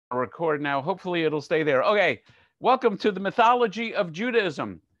Record now. Hopefully it'll stay there. Okay, welcome to the Mythology of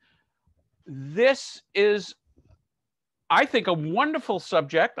Judaism. This is, I think, a wonderful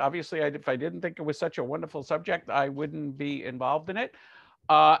subject. Obviously, if I didn't think it was such a wonderful subject, I wouldn't be involved in it.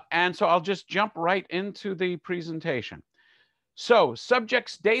 And so I'll just jump right into the presentation. So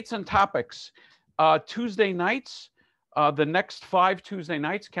subjects, dates, and topics. Tuesday nights, the next 5 Tuesday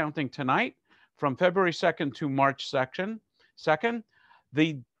nights, counting tonight, from February 2nd to March 2nd.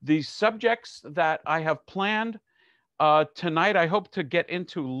 The subjects that I have planned tonight, I hope to get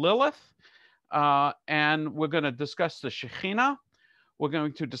into Lilith, and we're going to discuss the Shechinah. We're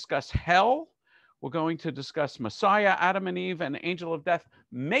going to discuss hell. We're going to discuss Messiah, Adam and Eve, and angel of death.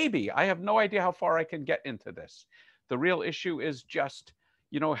 Maybe. I have no idea how far I can get into this. The real issue is just,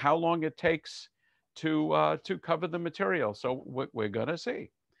 how long it takes to cover the material. So we're going to see.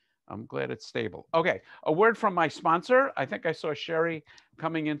 I'm glad it's stable. Okay, a word from my sponsor. I think I saw Sherry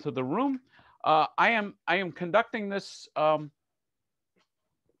coming into the room. I am conducting this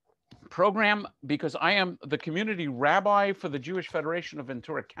program because I am the community rabbi for the Jewish Federation of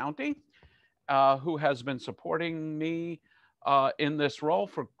Ventura County, who has been supporting me in this role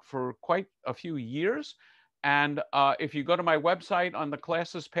for quite a few years. And if you go to my website on the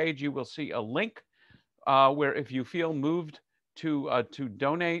classes page, you will see a link where if you feel moved to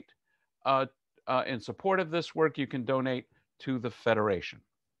donate in support of this work, you can donate to the Federation.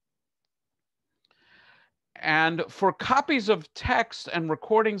 And for copies of text and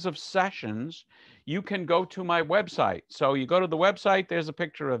recordings of sessions, you can go to my website. So you go to the website, there's a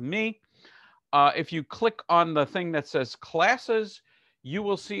picture of me. If you click on the thing that says classes, you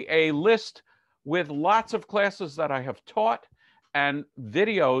will see a list with lots of classes that I have taught and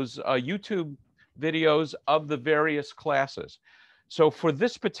videos, YouTube videos of the various classes. So for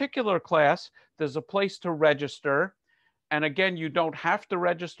this particular class, there's a place to register. And again, you don't have to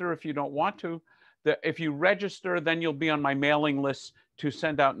register if you don't want to. If you register, then you'll be on my mailing list to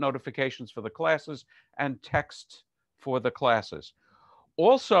send out notifications for the classes and text for the classes.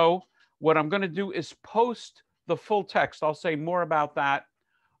 Also, what I'm going to do is post the full text. I'll say more about that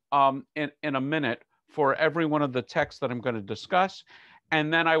in a minute for every one of the texts that I'm going to discuss.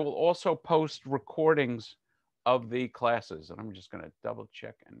 And then I will also post recordings of the classes. And I'm just going to double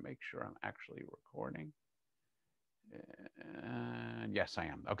check and make sure I'm actually recording. Yes, I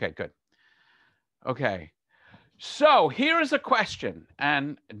am. Okay, good. Okay. So here is a question.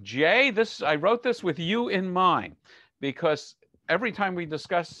 And Jay, I wrote this with you in mind because every time we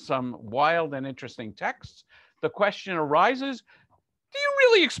discuss some wild and interesting texts, the question arises, do you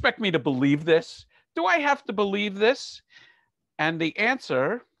really expect me to believe this? Do I have to believe this? And the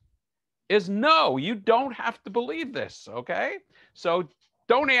answer is no, you don't have to believe this, okay? So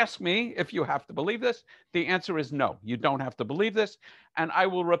don't ask me if you have to believe this. The answer is no, you don't have to believe this. And I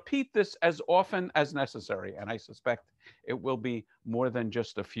will repeat this as often as necessary. And I suspect it will be more than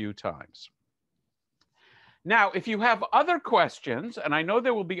just a few times. Now, if you have other questions, and I know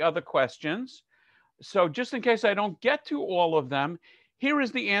there will be other questions, so just in case I don't get to all of them, here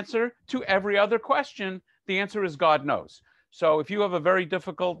is the answer to every other question. The answer is God knows. So if you have a very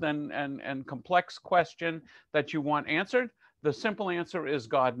difficult and complex question that you want answered, the simple answer is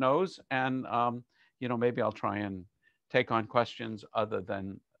God knows. And maybe I'll try and take on questions other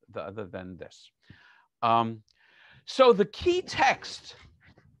than this. So the key text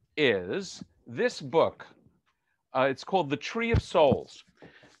is this book. It's called The Tree of Souls.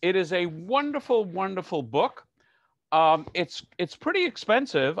 It is a wonderful, wonderful book. It's pretty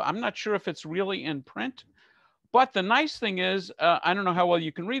expensive. I'm not sure if it's really in print. But the nice thing is, I don't know how well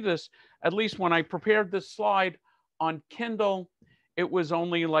you can read this, at least when I prepared this slide on Kindle, it was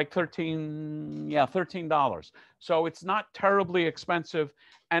only like $13. So it's not terribly expensive,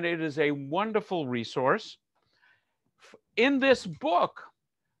 and it is a wonderful resource. In this book,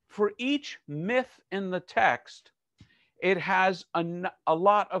 for each myth in the text, it has a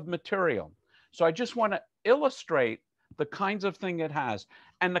lot of material. So I just want to illustrate the kinds of thing it has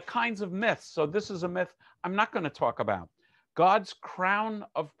and the kinds of myths. So this is a myth I'm not going to talk about. God's crown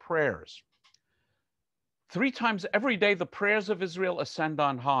of prayers. 3 times every day, the prayers of Israel ascend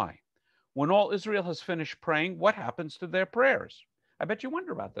on high. When all Israel has finished praying, what happens to their prayers? I bet you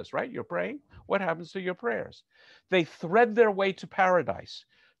wonder about this, right? You're praying. What happens to your prayers? They thread their way to paradise,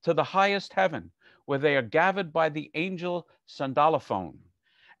 to the highest heaven, where they are gathered by the angel Sandalaphon,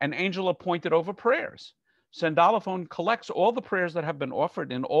 an angel appointed over prayers. Sandalaphon collects all the prayers that have been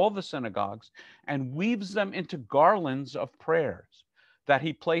offered in all the synagogues and weaves them into garlands of prayers that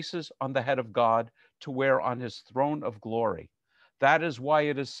he places on the head of God to wear on his throne of glory. That is why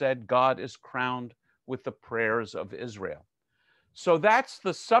it is said God is crowned with the prayers of Israel. So that's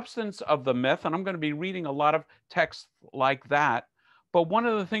the substance of the myth, and I'm going to be reading a lot of texts like that. But one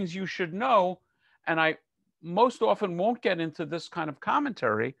of the things you should know, and I most often won't get into this kind of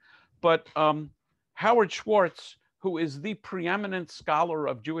commentary, but Howard Schwartz, who is the preeminent scholar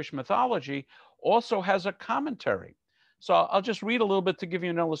of Jewish mythology, also has a commentary. So I'll just read a little bit to give you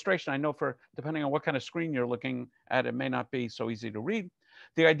an illustration. I know depending on what kind of screen you're looking at, it may not be so easy to read.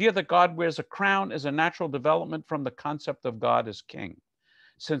 The idea that God wears a crown is a natural development from the concept of God as king.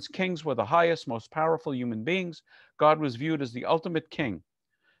 Since kings were the highest, most powerful human beings, God was viewed as the ultimate king.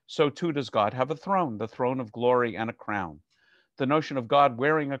 So too does God have a throne, the throne of glory and a crown. The notion of God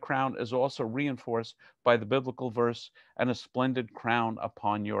wearing a crown is also reinforced by the biblical verse, and a splendid crown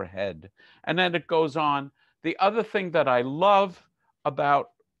upon your head. And then it goes on. The other thing that I love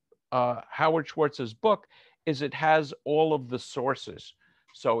about Howard Schwartz's book is it has all of the sources.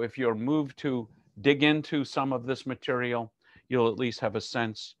 So if you're moved to dig into some of this material, you'll at least have a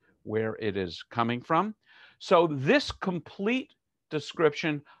sense where it is coming from. So this complete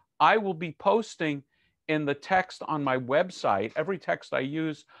description I will be posting in the text on my website. Every text I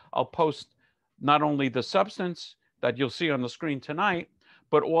use, I'll post not only the substance that you'll see on the screen tonight,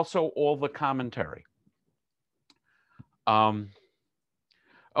 but also all the commentary. Oh,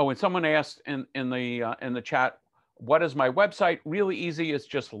 and someone asked in the chat, what is my website? Really easy. It's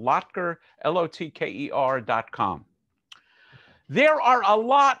just Lotker, LOTKER.com. There are a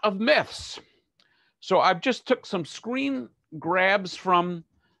lot of myths. So I've just took some screen grabs from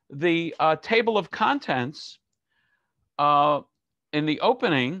the table of contents in the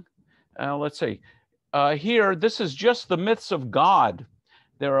opening. Let's see. Here, this is just the myths of God.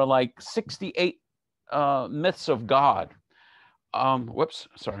 There are like 68 myths of God. Whoops,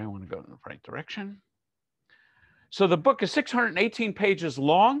 sorry, I want to go in the right direction. So the book is 618 pages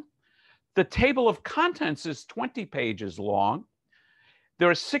long. The table of contents is 20 pages long. There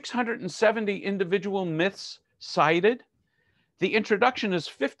are 670 individual myths cited. The introduction is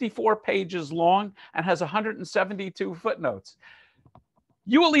 54 pages long and has 172 footnotes.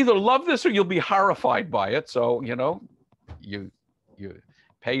 You will either love this or you'll be horrified by it. So, you know, you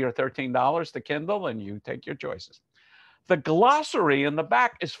pay your $13 to Kindle and you take your choices. The glossary in the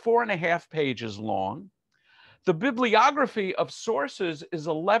back is 4.5 pages long. The bibliography of sources is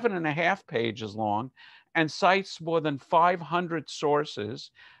 11.5 pages long and cites more than 500 sources.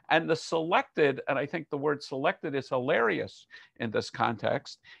 And the selected, and I think the word selected is hilarious in this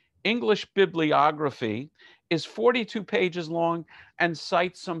context, English bibliography is 42 pages long and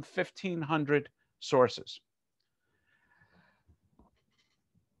cites some 1,500 sources.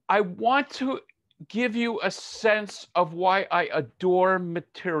 I want to give you a sense of why I adore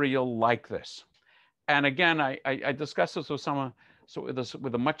material like this. And again, I discussed this with someone,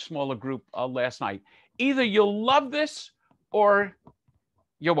 with a much smaller group last night. Either you'll love this or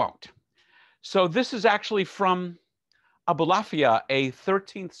you won't. So this is actually from Abulafia, a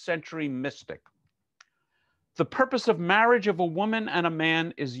 13th century mystic. The purpose of marriage of a woman and a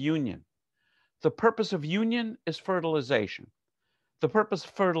man is union. The purpose of union is fertilization. The purpose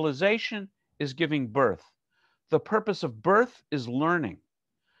of fertilization is giving birth. The purpose of birth is learning.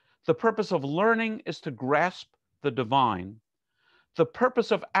 The purpose of learning is to grasp the divine. The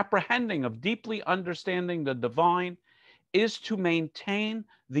purpose of apprehending, of deeply understanding the divine, is to maintain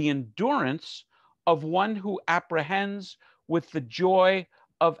the endurance of one who apprehends with the joy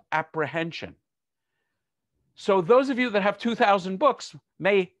of apprehension. So those of you that have 2,000 books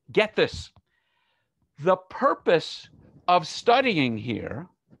may get this. The purpose of studying here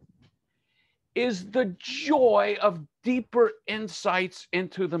is the joy of deeper insights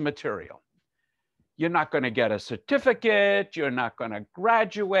into the material. You're not going to get a certificate. You're not going to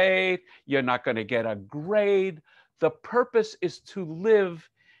graduate. You're not going to get a grade. The purpose is to live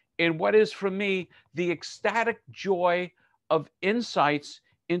in what is, for me, the ecstatic joy of insights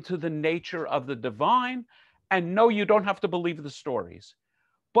into the nature of the divine. And no, you don't have to believe the stories,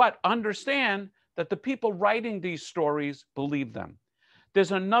 but understand that the people writing these stories believe them.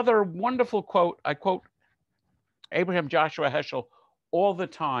 There's another wonderful quote. I quote Abraham Joshua Heschel all the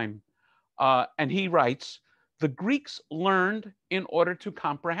time, and he writes, the Greeks learned in order to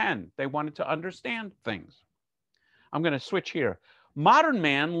comprehend. They wanted to understand things. I'm going to switch here. Modern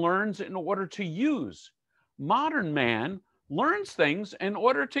man learns in order to use. Modern man learns things in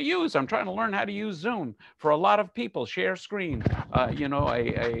order to use. I'm trying to learn how to use Zoom. For a lot of people, share screen, you know,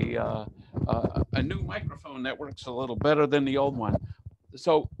 a new microphone that works a little better than the old one.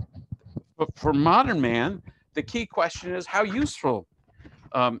 So for modern man, the key question is, how useful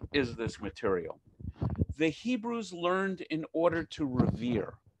is this material? The Hebrews learned in order to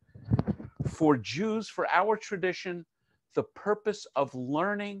revere. For Jews, for our tradition, the purpose of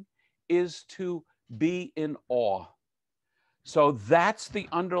learning is to be in awe. So that's the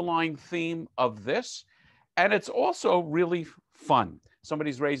underlying theme of this. And it's also really fun.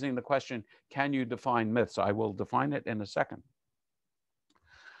 Somebody's raising the question, can you define myths? I will define it in a second.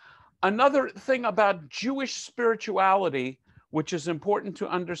 Another thing about Jewish spirituality, which is important to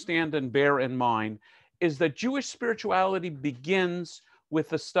understand and bear in mind, is that Jewish spirituality begins with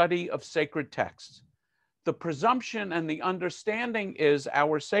the study of sacred texts. The presumption and the understanding is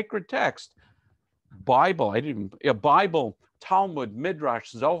our sacred text, Bible, Bible, Talmud, Midrash,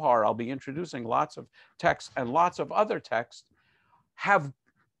 Zohar, I'll be introducing lots of texts and lots of other texts, have,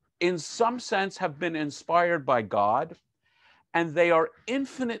 in some sense, have been inspired by God, and they are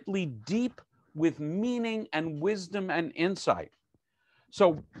infinitely deep with meaning and wisdom and insight.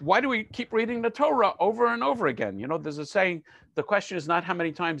 So why do we keep reading the Torah over and over again? You know, there's a saying, the question is not how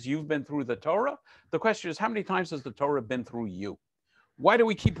many times you've been through the Torah. The question is how many times has the Torah been through you? Why do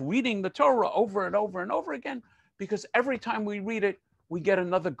we keep reading the Torah over and over and over again? Because every time we read it, we get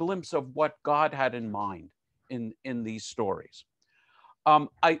another glimpse of what God had in mind in these stories.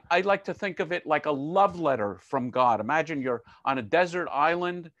 I like to think of it like a love letter from God. Imagine you're on a desert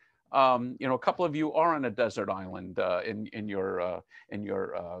island. You know, a couple of you are on a desert island in your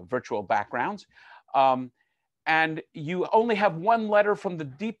virtual backgrounds. And you only have one letter from the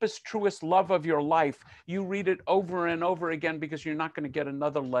deepest, truest love of your life. You read it over and over again because you're not going to get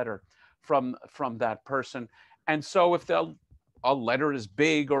another letter from that person. And so if a letter is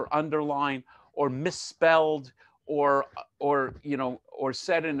big or underlined or misspelled or you know, or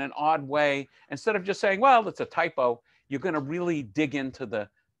said in an odd way, instead of just saying, well, it's a typo, you're going to really dig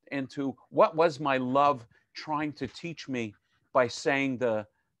into what was my love trying to teach me by saying the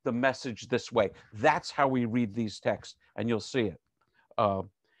message this way. That's how we read these texts, and you'll see it.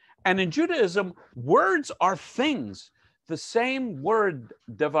 And in Judaism, words are things. The same word,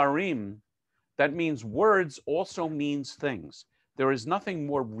 devarim, that means words also means things. There is nothing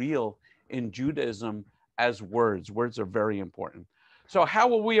more real in Judaism as words. Words are very important. So how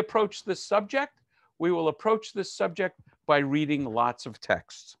will we approach this subject? We will approach this subject by reading lots of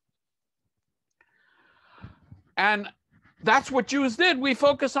texts. And that's what Jews did. We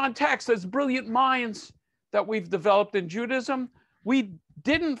focus on texts as brilliant minds that we've developed in Judaism. We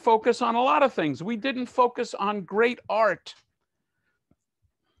didn't focus on a lot of things. We didn't focus on great art.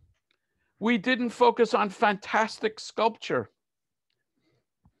 We didn't focus on fantastic sculpture.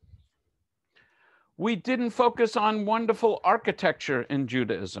 We didn't focus on wonderful architecture in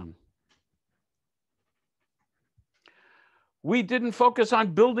Judaism. We didn't focus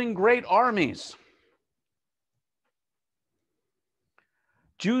on building great armies.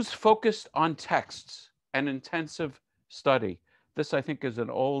 Jews focused on texts and intensive study. This, I think, is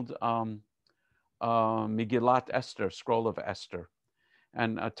an old Megillat Esther, scroll of Esther,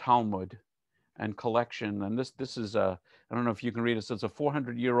 and a Talmud and collection. And this is I don't know if you can read it. It's a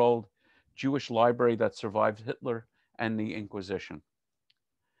 400-year-old Jewish library that survived Hitler and the Inquisition.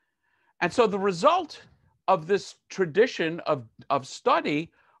 And so the result of this tradition of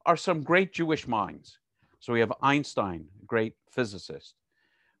study are some great Jewish minds. So we have Einstein, a great physicist.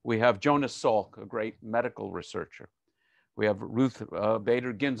 We have Jonas Salk, a great medical researcher. We have Ruth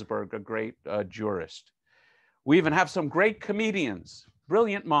Bader Ginsburg, a great jurist. We even have some great comedians,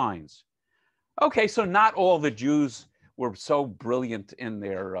 brilliant minds. Okay, so not all the Jews were so brilliant in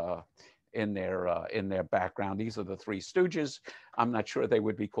their background. These are the Three Stooges. I'm not sure they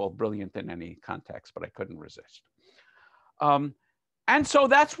would be called brilliant in any context, but I couldn't resist. And so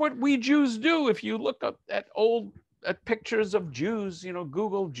that's what we Jews do. If you look up at pictures of Jews, you know,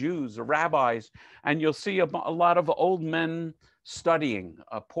 Google Jews or rabbis, and you'll see a lot of old men studying,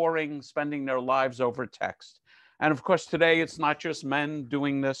 spending their lives over text. And of course, today it's not just men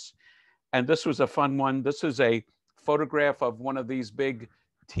doing this. And this was a fun one. This is a photograph of one of these big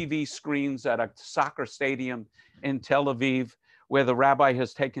TV screens at a soccer stadium in Tel Aviv, where the rabbi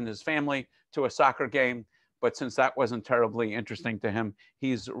has taken his family to a soccer game. But since that wasn't terribly interesting to him,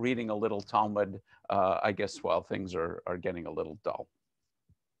 he's reading a little Talmud, I guess, while things are getting a little dull.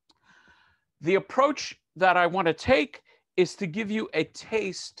 The approach that I want to take is to give you a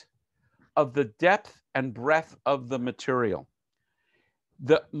taste of the depth and breadth of the material.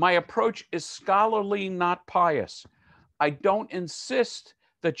 My approach is scholarly, not pious. I don't insist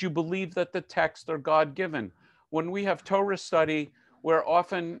that you believe that the texts are God-given. When we have Torah study, where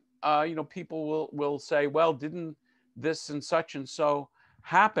often people will say, well, didn't this and so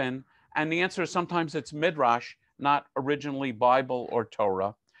happen? And the answer is sometimes it's Midrash, not originally Bible or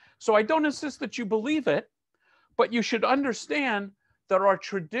Torah. So I don't insist that you believe it, but you should understand that our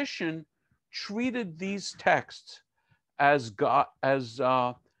tradition treated these texts as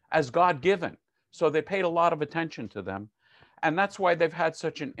God-given. So they paid a lot of attention to them. And that's why they've had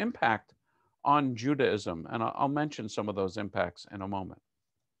such an impact on Judaism. And I'll mention some of those impacts in a moment.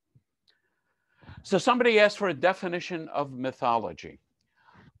 So somebody asked for a definition of mythology.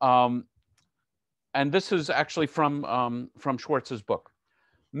 And this is actually from Schwartz's book.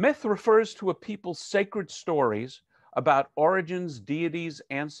 Myth refers to a people's sacred stories about origins, deities,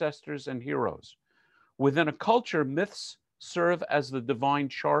 ancestors, and heroes. Within a culture, myths serve as the divine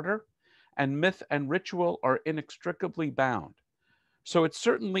charter, and myth and ritual are inextricably bound. So it's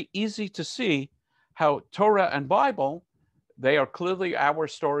certainly easy to see how Torah and Bible, they are clearly our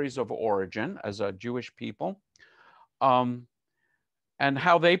stories of origin as a Jewish people, and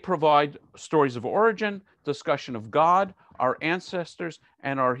how they provide stories of origin, discussion of God, our ancestors,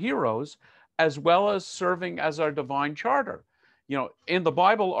 and our heroes, as well as serving as our divine charter. You know, in the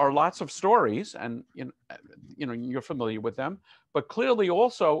Bible are lots of stories, and you know you're familiar with them, but clearly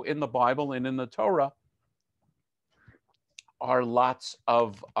also in the Bible and in the Torah are lots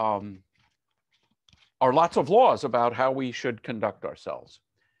of laws about how we should conduct ourselves.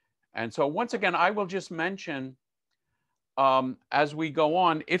 And so once again, I will just mention as we go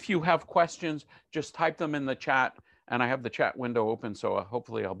on, if you have questions, just type them in the chat, and I have the chat window open, so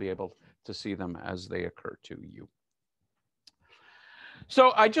hopefully I'll be able to see them as they occur to you.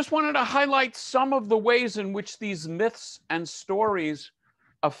 So I just wanted to highlight some of the ways in which these myths and stories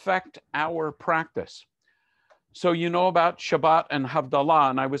affect our practice. So you know about Shabbat and Havdalah,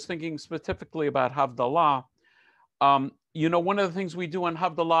 and I was thinking specifically about Havdalah. You know, one of the things we do on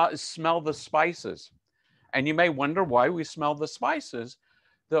Havdalah is smell the spices. And you may wonder why we smell the spices,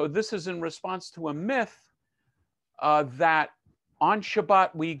 though this is in response to a myth that on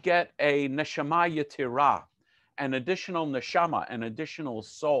Shabbat we get a neshama yatirah, an additional neshama, an additional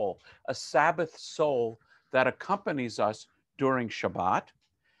soul, a Sabbath soul that accompanies us during Shabbat.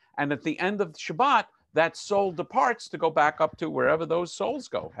 And at the end of Shabbat, that soul departs to go back up to wherever those souls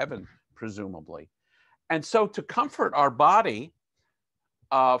go, heaven, presumably. And so to comfort our body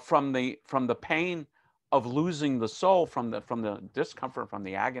from the pain of losing the soul, from the discomfort, from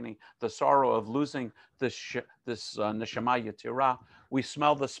the agony, the sorrow of losing this neshama yatirah, we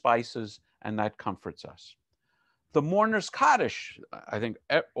smell the spices, and that comforts us. The mourner's Kaddish, I think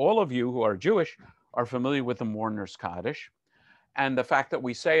all of you who are Jewish are familiar with the mourner's Kaddish, and the fact that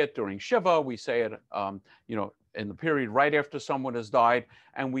we say it during Shiva, we say it, you know, in the period right after someone has died,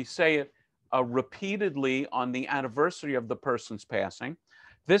 and we say it repeatedly on the anniversary of the person's passing.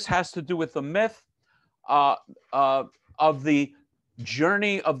 This has to do with the myth of the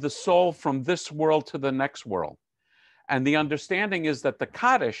journey of the soul from this world to the next world. And the understanding is that the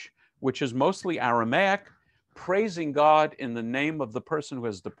Kaddish, which is mostly Aramaic, praising God in the name of the person who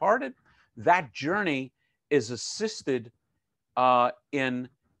has departed, that journey is assisted in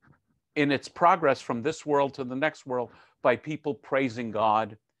its progress from this world to the next world by people praising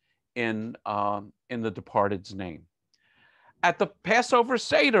God in the departed's name. At the Passover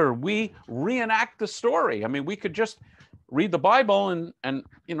Seder, we reenact the story. I mean, we could just read the Bible and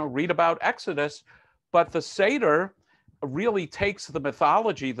you know, read about Exodus, but the Seder really takes the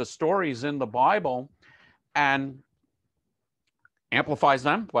mythology, the stories in the Bible, and amplifies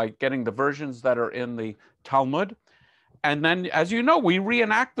them by getting the versions that are in the Talmud. And then, as you know, we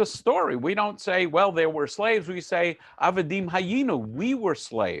reenact the story. We don't say, well, there were slaves. We say, Avadim Hayinu, we were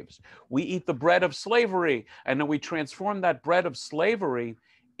slaves. We eat the bread of slavery, and then we transform that bread of slavery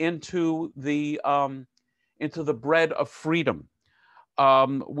into the bread of freedom.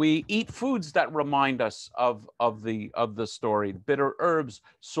 We eat foods that remind us of the story: bitter herbs,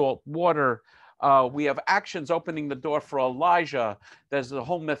 salt water. We have actions opening the door for Elijah. There's a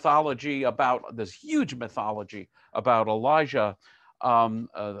whole mythology about, this huge mythology about Elijah,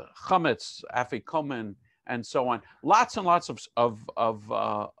 chametz, afikomen, and so on. Lots and lots of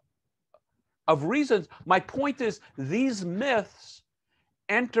reasons. My point is, these myths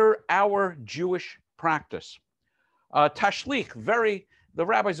enter our Jewish practice. Tashlich, the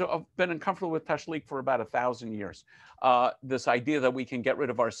rabbis have been uncomfortable with tashlich for about 1,000 years. This idea that we can get rid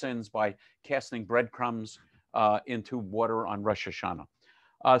of our sins by casting breadcrumbs into water on Rosh Hashanah.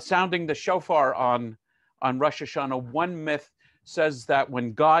 Sounding the shofar on Rosh Hashanah, one myth says that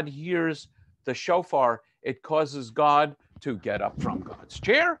when God hears the shofar, it causes God to get up from God's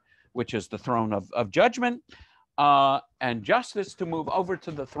chair, which is the throne of judgment, and justice, to move over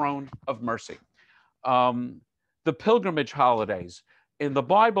to the throne of mercy. The pilgrimage holidays. In the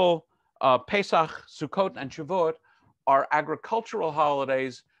Bible, Pesach, Sukkot, and Shavuot are agricultural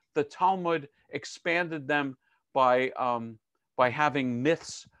holidays. The Talmud expanded them by having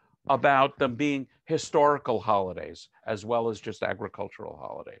myths about them being historical holidays as well as just agricultural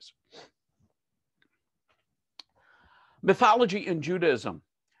holidays. Mythology in Judaism.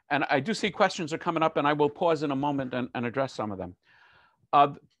 And I do see questions are coming up, and I will pause in a moment and address some of them.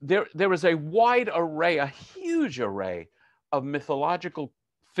 There is a wide array, a huge array of mythological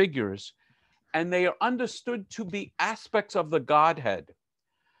figures, and they are understood to be aspects of the Godhead.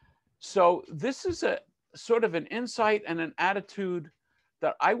 So this is a sort of an insight and an attitude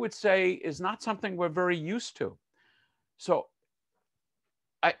that I would say is not something we're very used to. So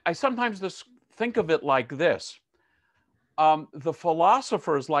I sometimes just think of it like this. The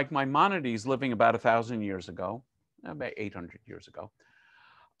philosophers like Maimonides, living about 1,000 years ago, about 800 years ago,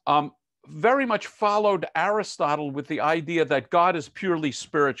 very much followed Aristotle with the idea that God is purely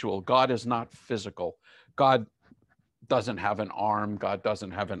spiritual. God is not physical. God doesn't have an arm. God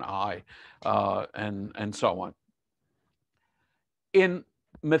doesn't have an eye, and so on. In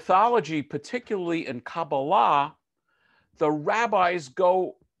mythology, particularly in Kabbalah, the rabbis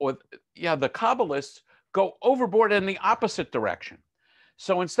go, or the Kabbalists go overboard in the opposite direction.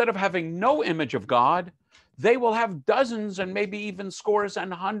 So instead of having no image of God, they will have dozens and maybe even scores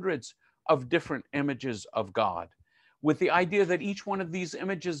and hundreds of different images of God, with the idea that each one of these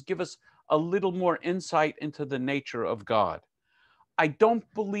images give us a little more insight into the nature of God. I don't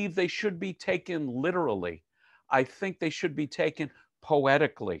believe they should be taken literally. I think they should be taken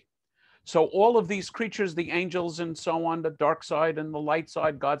poetically. So all of these creatures, the angels and so on, the dark side and the light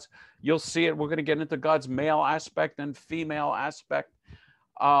side, God's, you'll see it. We're going to get into God's male aspect and female aspect,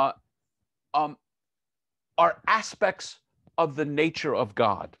 are aspects of the nature of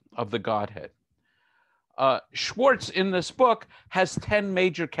God, of the Godhead. Schwartz in this book has 10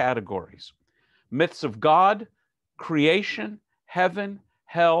 major categories: myths of God, creation, heaven,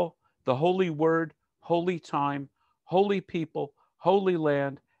 hell, the holy word, holy time, holy people, holy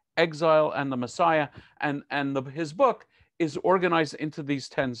land, exile, and the Messiah. And his book is organized into these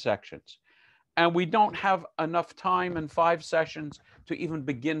 10 sections. And we don't have enough time in 5 sessions to even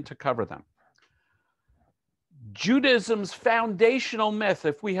begin to cover them. Judaism's foundational myth,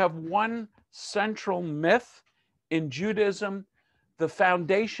 if we have one central myth in Judaism, the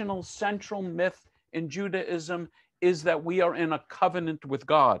foundational central myth in Judaism is that we are in a covenant with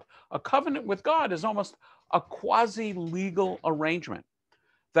God. A covenant with God is almost a quasi-legal arrangement,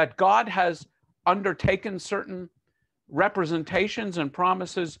 that God has undertaken certain representations and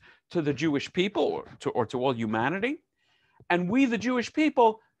promises to the Jewish people or to all humanity. And we, the Jewish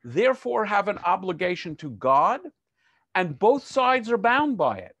people, therefore have an obligation to God, and both sides are bound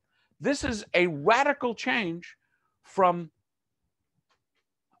by it. This is a radical change from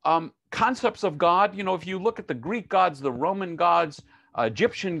concepts of God. You know, if you look at the Greek gods, the Roman gods,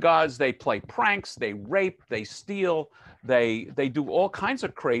 Egyptian gods, they play pranks, they rape, they steal, they do all kinds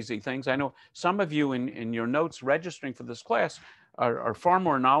of crazy things. I know some of you in your notes registering for this class are far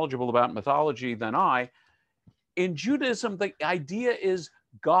more knowledgeable about mythology than I. In Judaism, the idea is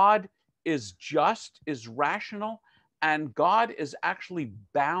God is just, is rational, and God is actually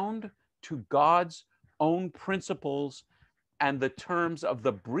bound to God's own principles and the terms of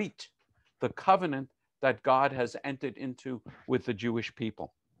the brit, the covenant that God has entered into with the Jewish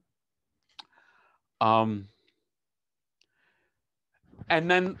people. And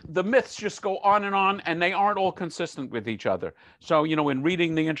then the myths just go on, and they aren't all consistent with each other. So, you know, in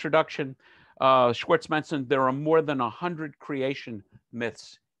reading the introduction, Schwartz mentioned there are more than 100 creation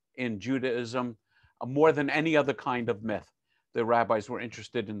myths in Judaism, more than any other kind of myth. The rabbis were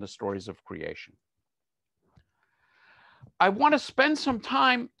interested in the stories of creation. I want to spend some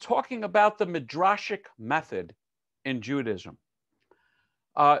time talking about the Midrashic method in Judaism.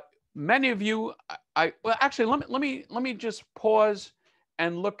 Many of you, well, actually, let me just pause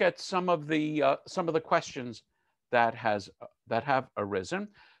and look at some of the questions that have arisen.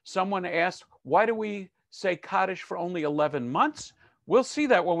 Someone asked, why do we say Kaddish for only 11 months? We'll see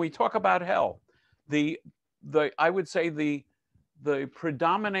that when we talk about hell. I would say the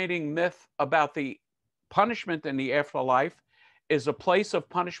predominating myth about the punishment in the afterlife is a place of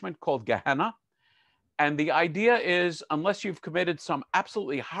punishment called Gehenna. And the idea is, unless you've committed some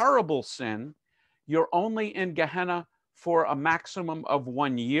absolutely horrible sin, you're only in Gehenna for a maximum of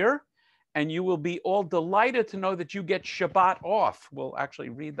 1 year. And you will be all delighted to know that you get Shabbat off. We'll actually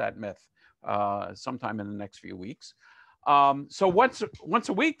read that myth sometime in the next few weeks. So once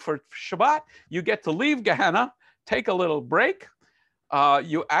a week for Shabbat, you get to leave Gehenna, take a little break.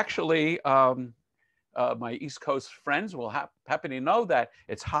 You actually, my East Coast friends will happy to know that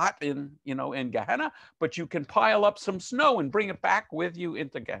it's hot in Gehenna, but you can pile up some snow and bring it back with you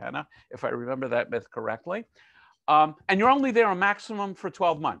into Gehenna, if I remember that myth correctly. And you're only there a maximum for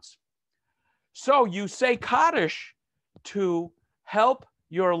 12 months. So you say Kaddish to help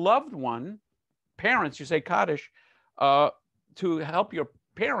your loved one, parents, you say Kaddish to help your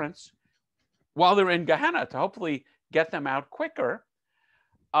parents while they're in Gehenna, to hopefully get them out quicker.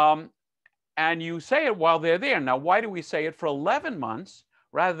 And you say it while they're there. Now, why do we say it for 11 months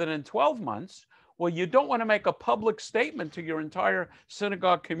rather than 12 months? Well, you don't want to make a public statement to your entire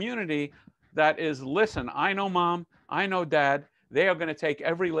synagogue community that is, listen, I know mom, I know dad, they are going to take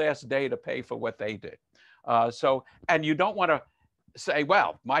every last day to pay for what they did. And you don't want to say,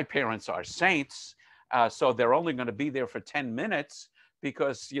 well, my parents are saints, so they're only going to be there for 10 minutes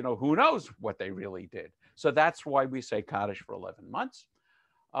because, who knows what they really did. So that's why we say Kaddish for 11 months.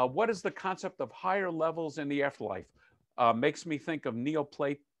 What is the concept of higher levels in the afterlife? Makes me think of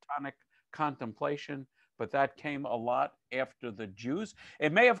Neoplatonic contemplation, but that came a lot after the Jews.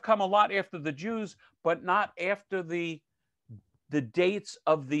 It may have come a lot after the Jews, but not after the dates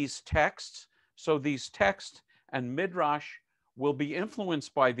of these texts. So these texts and Midrash will be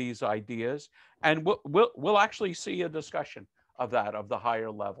influenced by these ideas, and we'll actually see a discussion of that, of the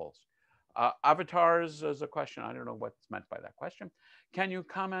higher levels. Avatars is a question. I don't know what's meant by that question. Can you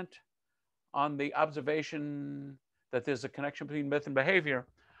comment on the observation that there's a connection between myth and behavior?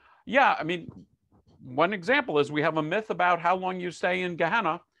 Yeah, I mean, one example is we have a myth about how long you stay in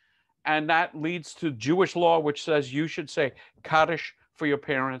Gehenna, and that leads to Jewish law, which says you should say Kaddish for your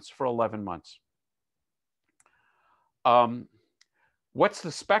parents for 11 months. What's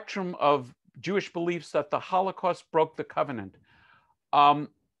the spectrum of Jewish beliefs that the Holocaust broke the covenant?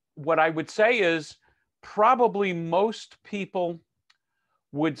 What I would say is probably most people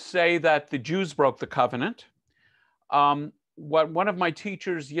would say that the Jews broke the covenant. What one of my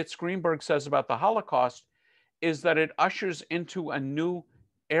teachers, Yitz Greenberg, says about the Holocaust is that it ushers into a new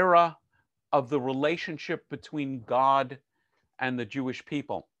era of the relationship between God and the Jewish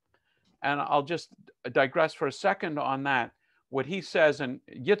people. And I'll just digress for a second on that. What he says, and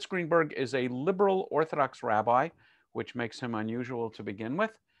Yitz Greenberg is a liberal Orthodox rabbi, which makes him unusual to begin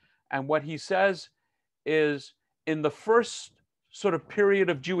with. And what he says is, in the first sort of period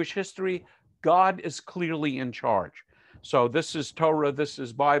of Jewish history, God is clearly in charge. So this is Torah, this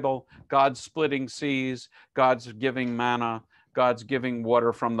is Bible, God's splitting seas, God's giving manna, God's giving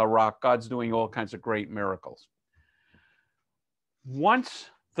water from the rock, God's doing all kinds of great miracles.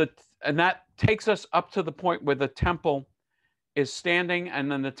 And that takes us up to the point where the temple is standing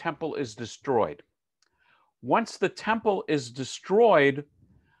and then the temple is destroyed. Once the temple is destroyed,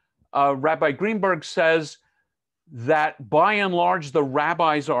 Rabbi Greenberg says that by and large, the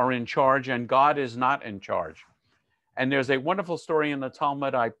rabbis are in charge and God is not in charge. And there's a wonderful story in the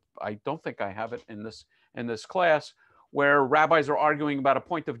Talmud, I don't think I have it in this class, where rabbis are arguing about a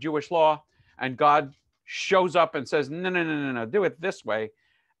point of Jewish law, and God shows up and says, no, do it this way.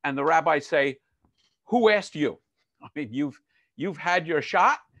 And the rabbis say, who asked you? I mean, you've had your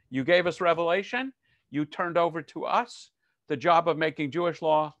shot, you gave us revelation, you turned over to us the job of making Jewish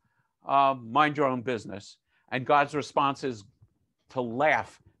law, mind your own business. And God's response is to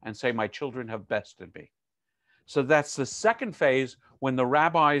laugh and say, my children have bested me. So that's the second phase, when the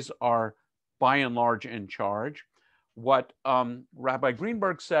rabbis are by and large in charge. What Rabbi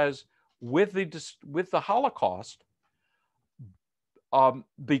Greenberg says with the Holocaust,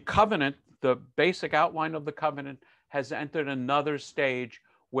 the covenant, the basic outline of the covenant, has entered another stage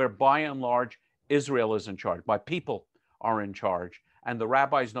where by and large Israel is in charge. My people are in charge, and the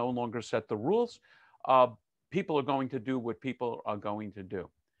rabbis no longer set the rules. People are going to do what people are going to do.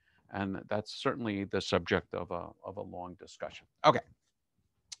 And that's certainly the subject of a long discussion. Okay.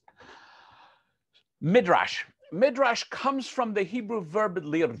 Midrash. Midrash comes from the Hebrew verb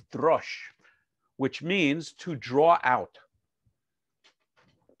lirdrosh, which means to draw out.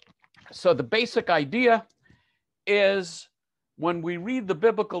 So the basic idea is, when we read the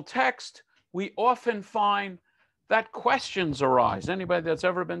biblical text, we often find that questions arise. Anybody that's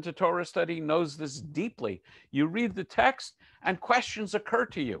ever been to Torah study knows this deeply. You read the text and questions occur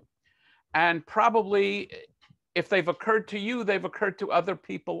to you. And probably if they've occurred to you, they've occurred to other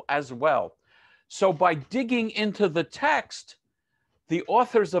people as well. So by digging into the text, the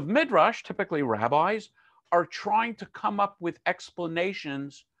authors of Midrash, typically rabbis, are trying to come up with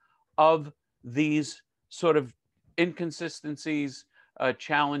explanations of these sort of inconsistencies,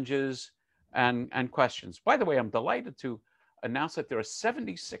 challenges, and questions. By the way, I'm delighted to announce that there are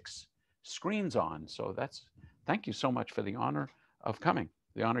 76 screens on. So thank you so much for the honor of coming,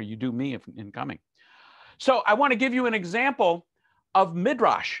 the honor you do me in coming. So I want to give you an example of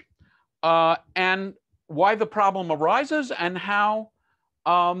Midrash and why the problem arises and how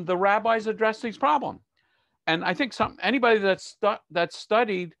the rabbis address these problems. And I think anybody that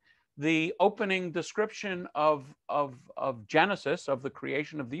studied the opening description of Genesis, of the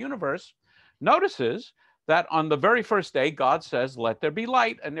creation of the universe, notices that on the very first day, God says, "Let there be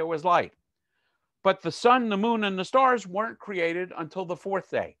light," and there was light. But the sun, the moon, and the stars weren't created until the fourth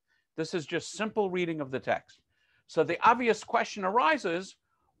day. This is just simple reading of the text. So the obvious question arises,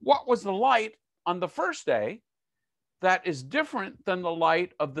 what was the light on the first day that is different than the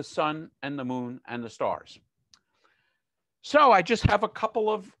light of the sun and the moon and the stars? So I just have a couple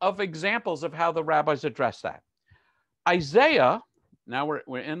of examples of how the rabbis address that. Isaiah, now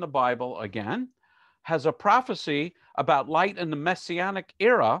we're in the Bible again, has a prophecy about light in the Messianic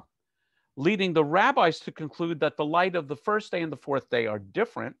era, leading the rabbis to conclude that the light of the first day and the fourth day are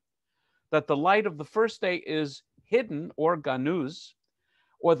different, that the light of the first day is hidden, or ganuz,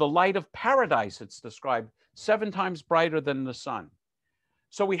 or the light of paradise, it's described, 7 times brighter than the sun.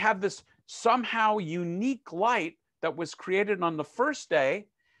 So we have this somehow unique light that was created on the first day.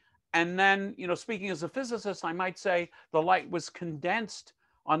 And then, speaking as a physicist, I might say the light was condensed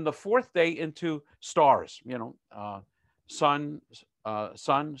on the fourth day into stars, sun,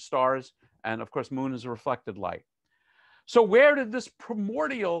 stars, and of course, moon is a reflected light. So where did this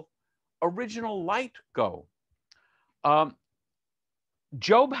primordial original light go?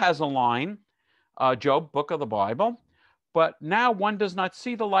 Job has a line, Job, book of the Bible, but now one does not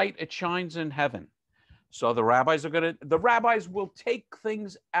see the light, it shines in heaven. So the rabbis will take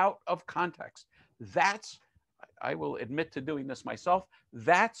things out of context. I will admit to doing this myself,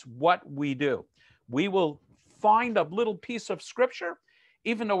 that's what we do. We will find a little piece of scripture,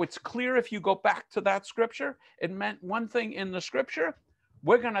 even though it's clear if you go back to that scripture, it meant one thing in the scripture.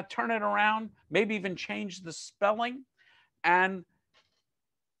 We're going to turn it around, maybe even change the spelling, and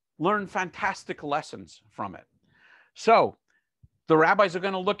learn fantastic lessons from it. So the rabbis are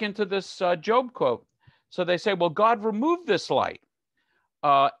going to look into this Job quote. So they say, well, God removed this light,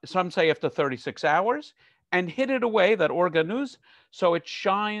 some say after 36 hours, and hid it away, that organuz, so it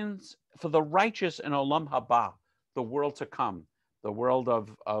shines for the righteous in Olam Haba, the world to come, the world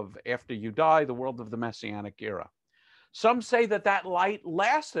of after you die, the world of the Messianic era. Some say that light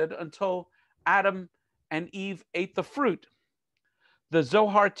lasted until Adam and Eve ate the fruit. The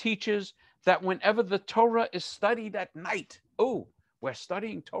Zohar teaches that whenever the Torah is studied at night, we're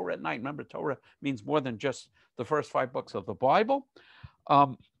studying Torah at night. Remember, Torah means more than just the first 5 books of the Bible.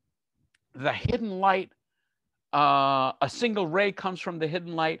 The hidden light, a single ray comes from the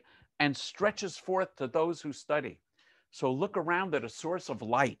hidden light and stretches forth to those who study. So look around at a source of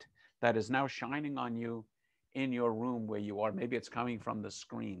light that is now shining on you in your room where you are. Maybe it's coming from the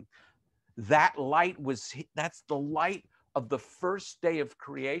screen. That's the light of the first day of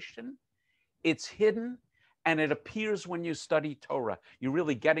creation. It's hidden, and it appears when you study Torah. You're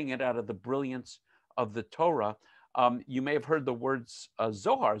really getting it out of the brilliance of the Torah. You may have heard the words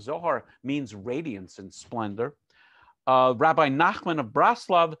Zohar. Zohar means radiance and splendor. Rabbi Nachman of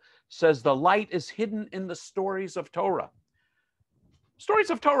Braslav says the light is hidden in the stories of Torah.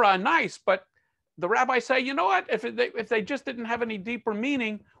 Stories of Torah are nice, but the rabbis say, you know what? If they just didn't have any deeper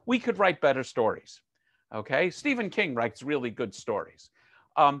meaning, we could write better stories. Okay, Stephen King writes really good stories.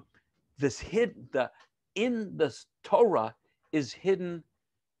 In the Torah is hidden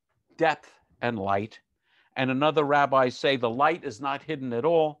depth and light. And another rabbi say the light is not hidden at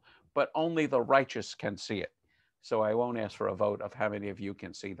all, but only the righteous can see it. So I won't ask for a vote of how many of you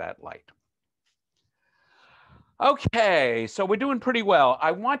can see that light. Okay, so we're doing pretty well.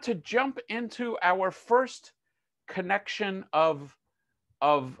 I want to jump into our first connection of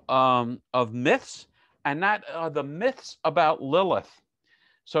myths, and that are the myths about Lilith.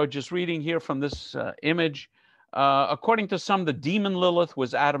 So just reading here from this image, according to some, the demon Lilith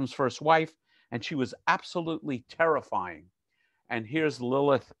was Adam's first wife, and she was absolutely terrifying. And here's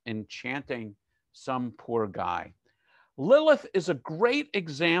Lilith enchanting some poor guy. Lilith is a great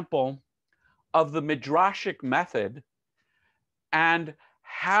example of the Midrashic method and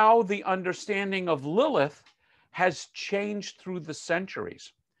how the understanding of Lilith has changed through the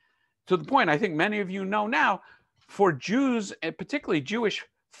centuries. To the point, I think many of you know now, for Jews, and particularly Jewish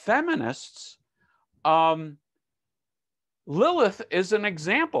feminists, Lilith is an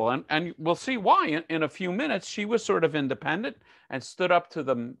example, and we'll see why in a few minutes. She was sort of independent and stood up to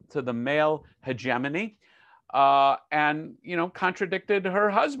the male hegemony, and contradicted her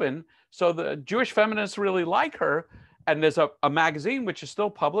husband. So the Jewish feminists really like her, and there's a magazine which is still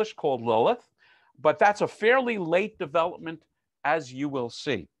published called Lilith, but that's a fairly late development, as you will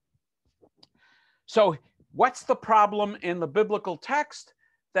see. So what's the problem in the biblical text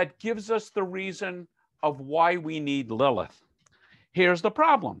that gives us the reason of why we need Lilith? Here's the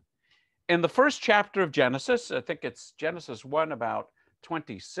problem. in the first chapter of Genesis, I think it's Genesis 1, about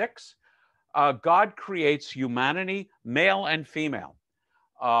 26, God creates humanity, male and female.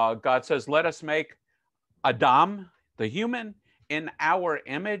 God says, let us make Adam, the human, in our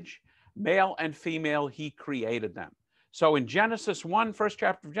image, male and female, he created them. So in Genesis 1, first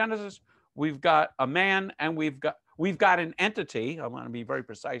chapter of Genesis, we've got a man and we've got an entity. I want to be very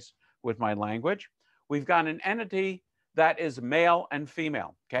precise with my language. We've got an entity that is male and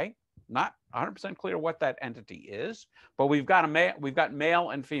female, okay? Not 100% clear what that entity is, but we've got male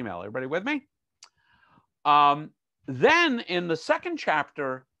and female. Everybody with me? Then in the second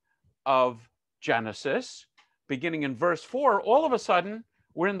chapter of Genesis, beginning in verse 4, all of a sudden,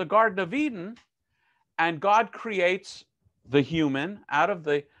 we're in the Garden of Eden, and God creates the human out of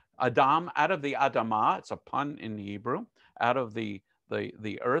the Adam, out of the Adamah. It's a pun in Hebrew, out of the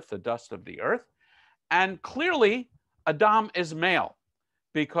earth, the dust of the earth. And clearly, Adam is male,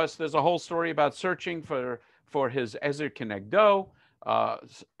 because there's a whole story about searching for his Ezer Kenegdo, a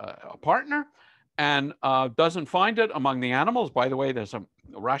partner, and doesn't find it among the animals. By the way,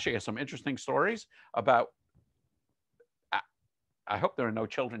 Rashi has some interesting stories about, I hope there are no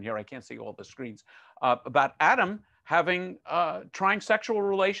children here, I can't see all the screens, about Adam trying sexual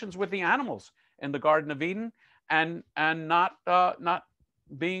relations with the animals in the Garden of Eden, and not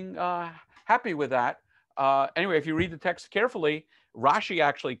being happy with that. Anyway, if you read the text carefully, Rashi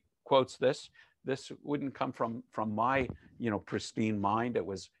actually quotes this. This wouldn't come from my pristine mind. It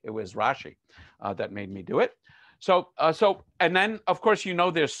was Rashi that made me do it. So and then of course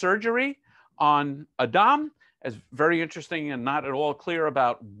there's surgery on Adam. It's very interesting and not at all clear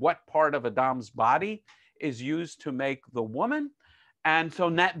about what part of Adam's body is used to make the woman. And so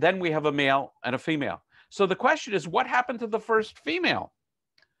then we have a male and a female. So the question is, what happened to the first female?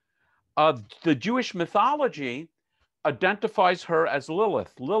 The Jewish mythology identifies her as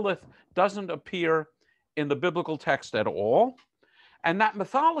Lilith. Lilith doesn't appear in the biblical text at all. And that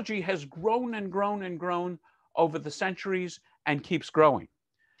mythology has grown and grown and grown over the centuries and keeps growing.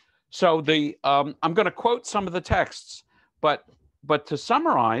 So I'm going to quote some of the texts, but to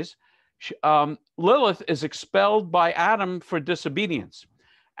summarize, Lilith is expelled by Adam for disobedience.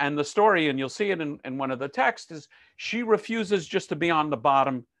 And the story, and you'll see it in one of the texts, is she refuses just to be on the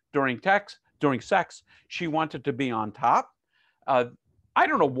bottom during sex. She wanted to be on top. I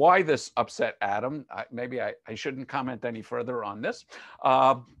don't know why this upset Adam. Maybe I shouldn't comment any further on this.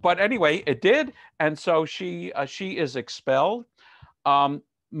 But anyway, it did. And so she is expelled.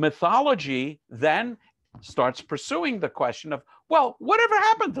 Mythology then starts pursuing the question of, well, whatever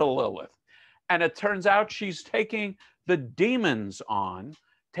happened to Lilith? And it turns out she's taking demons on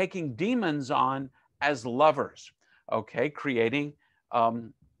as lovers, okay, creating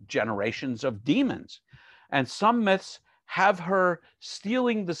generations of demons. And some myths have her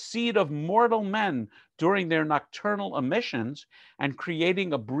stealing the seed of mortal men during their nocturnal emissions and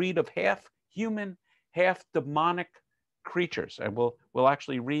creating a breed of half human, half demonic creatures. And we'll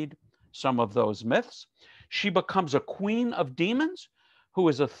actually read some of those myths. She becomes a queen of demons who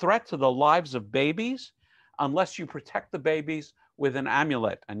is a threat to the lives of babies unless you protect the babies with an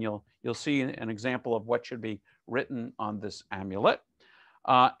amulet. And you'll see an example of what should be written on this amulet.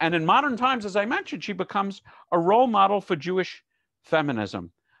 And in modern times, as I mentioned, she becomes a role model for Jewish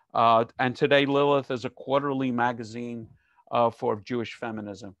feminism. And today, Lilith is a quarterly magazine for Jewish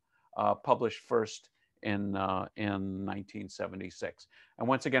feminism, published first in 1976. And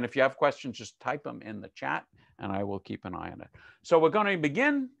once again, if you have questions, just type them in the chat and I will keep an eye on it. So we're going to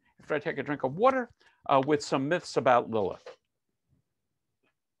begin, after I take a drink of water, with some myths about Lilith.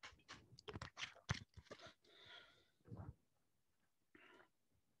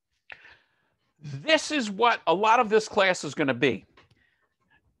 This is what a lot of this class is going to be.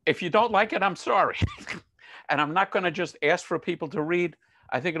 If you don't like it, I'm sorry. And I'm not going to just ask for people to read.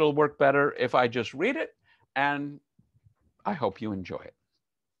 I think it'll work better if I just read it, and I hope you enjoy it.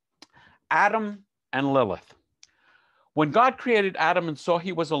 Adam and Lilith. When God created Adam and saw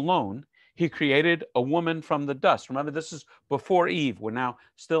he was alone, he created a woman from the dust. Remember, this is before Eve. We're now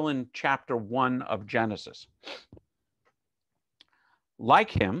still in chapter 1 of Genesis.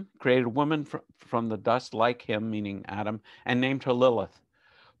 Like him, created a woman from the dust, like him, meaning Adam, and named her Lilith.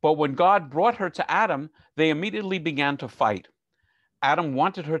 But when God brought her to Adam, they immediately began to fight. Adam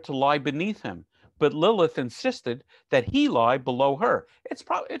wanted her to lie beneath him, but Lilith insisted that he lie below her. It's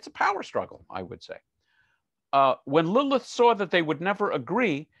a power struggle, I would say. When Lilith saw that they would never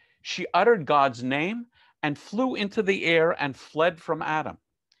agree, she uttered God's name and flew into the air and fled from Adam.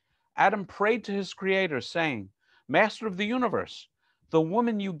 Adam prayed to his creator, saying, Master of the universe, the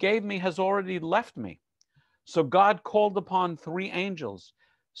woman you gave me has already left me. So God called upon 3 angels.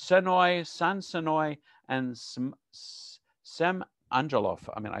 Senoi, Sansenoi, and Sem Angelof.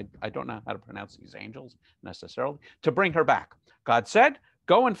 I mean, I don't know how to pronounce these angels necessarily, to bring her back. God said,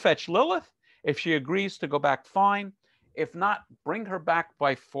 go and fetch Lilith. If she agrees to go back, fine. If not, bring her back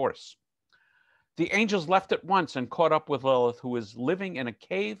by force. The angels left at once and caught up with Lilith, who was living in a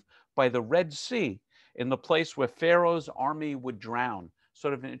cave by the Red Sea, in the place where Pharaoh's army would drown.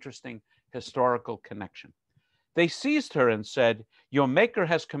 Sort of an interesting historical connection. They seized her and said, your maker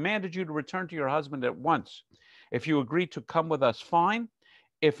has commanded you to return to your husband at once. If you agree to come with us, fine.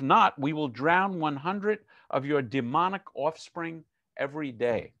 If not, we will drown 100 of your demonic offspring every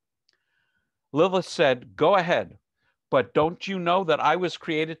day. Lilith said, go ahead, but don't you know that I was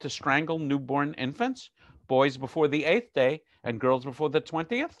created to strangle newborn infants, boys before the 8th day and girls before the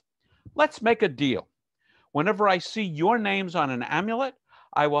 20th? Let's make a deal. Whenever I see your names on an amulet,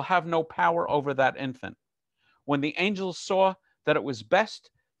 I will have no power over that infant. When the angels saw that it was best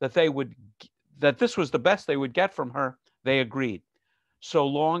that this was the best they would get from her, they agreed, so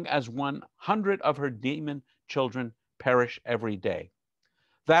long as 100 of her demon children perish every day.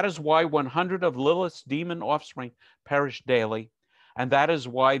 That is why 100 of Lilith's demon offspring perish daily, and that is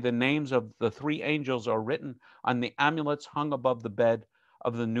why the names of the 3 angels are written on the amulets hung above the bed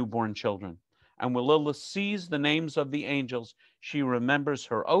of the newborn children. And when Lilith sees the names of the angels, she remembers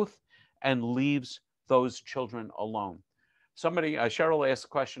her oath and leaves those children alone. Somebody, Cheryl asked the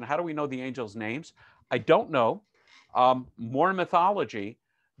question, how do we know the angels' names? I don't know. More mythology.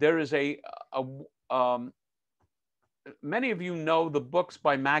 There is many of you know the books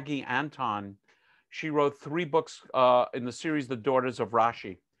by Maggie Anton. She wrote 3 books in the series, The Daughters of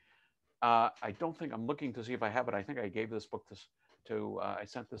Rashi. I don't think, I'm looking to see if I have it. I think I gave this book I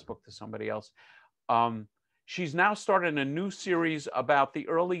sent this book to somebody else. She's now started a new series about the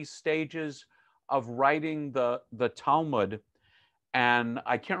early stages of writing the Talmud. And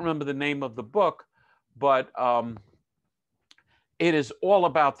I can't remember the name of the book, but it is all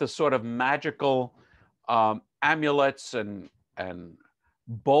about the sort of magical amulets and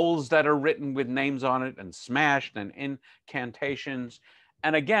bowls that are written with names on it and smashed and incantations.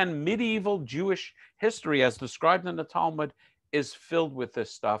 And again, medieval Jewish history, as described in the Talmud, is filled with this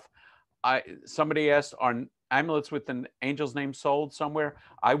stuff. Somebody asked, are amulets with an angel's name sold somewhere?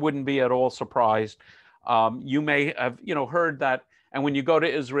 I wouldn't be at all surprised. You may have, heard that. And when you go to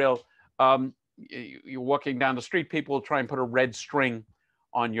Israel, you're walking down the street, people will try and put a red string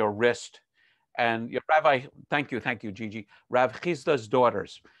on your wrist. And your Rabbi, thank you, Gigi, Rav Chizda's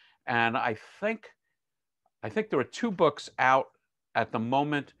daughters. And I think there are 2 books out at the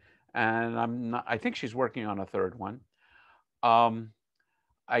moment, and I think she's working on a 3rd one. I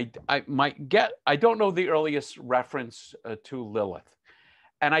don't know the earliest reference to Lilith.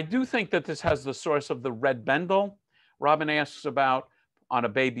 And I do think that this has the source of the red bendel Robin asks about on a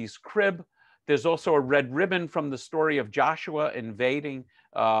baby's crib. There's also a red ribbon from the story of Joshua invading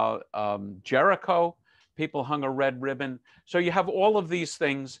Jericho. People hung a red ribbon. So you have all of these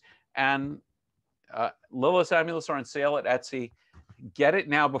things, and Lilith's amulets are on sale at Etsy. Get it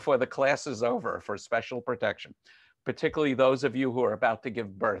now before the class is over for special protection, particularly those of you who are about to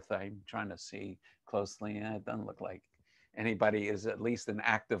give birth. I'm trying to see closely. It doesn't look like anybody is at least in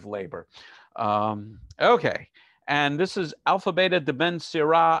active labor. Okay, and this is Alpha Beta de Ben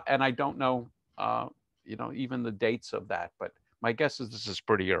Sirah, and I don't know, even the dates of that, but my guess is this is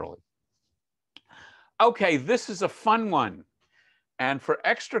pretty early. Okay, this is a fun one. And for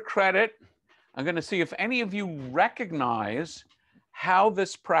extra credit, I'm going to see if any of you recognize how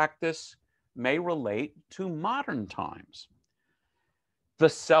this practice may relate to modern times. The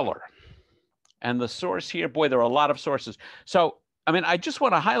seller. And the source here, boy, there are a lot of sources. So, I just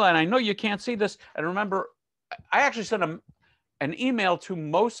want to highlight, I know you can't see this. And remember, I actually sent an email to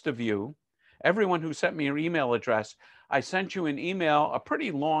most of you, everyone who sent me your email address. I sent you an email, a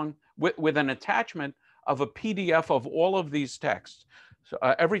pretty long, with an attachment of a PDF of all of these texts. So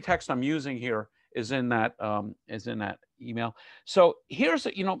every text I'm using here is in that email. So here's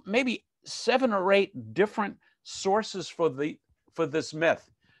maybe 7 or 8 different sources for this myth.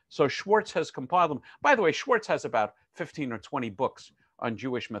 So Schwartz has compiled them. By the way, Schwartz has about 15 or 20 books on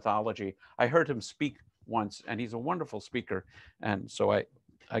Jewish mythology. I heard him speak once, and he's a wonderful speaker. And so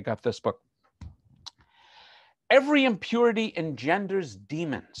I got this book. Every impurity engenders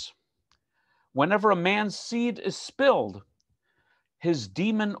demons. Whenever a man's seed is spilled, his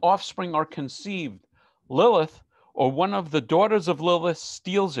demon offspring are conceived. Lilith, or one of the daughters of Lilith,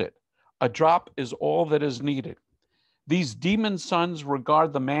 steals it. A drop is all that is needed. These demon sons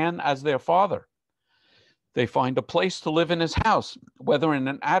regard the man as their father. They find a place to live in his house, whether in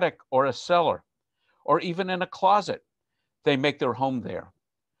an attic or a cellar, or even in a closet. They make their home there.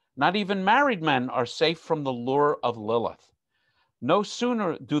 Not even married men are safe from the lure of Lilith. No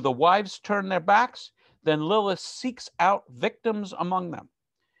sooner do the wives turn their backs than Lilith seeks out victims among them.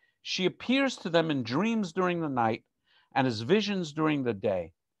 She appears to them in dreams during the night and as visions during the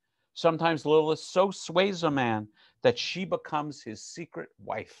day. Sometimes Lilith so sways a man that she becomes his secret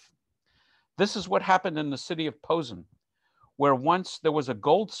wife. This is what happened in the city of Posen, where once there was a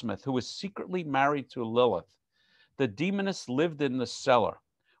goldsmith who was secretly married to Lilith. The demoness lived in the cellar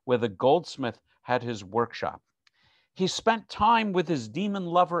where the goldsmith had his workshop. He spent time with his demon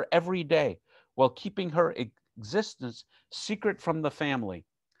lover every day while keeping her existence secret from the family.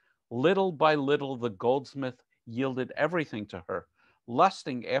 Little by little, the goldsmith yielded everything to her,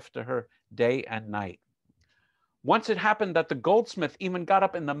 lusting after her day and night. Once it happened that the goldsmith even got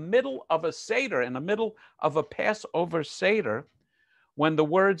up in the middle of a Seder, in the middle of a Passover Seder, when the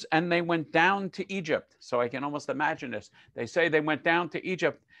words, and they went down to Egypt. So I can almost imagine this. They say they went down to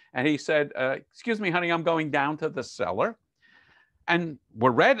Egypt, and he said, excuse me, honey, I'm going down to the cellar. And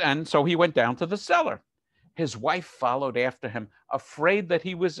we're read, and so he went down to the cellar. His wife followed after him, afraid that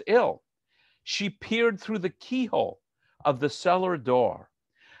he was ill. She peered through the keyhole of the cellar door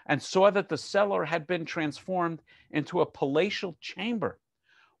and saw that the cellar had been transformed into a palatial chamber,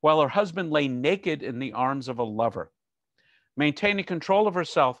 while her husband lay naked in the arms of a lover. Maintaining control of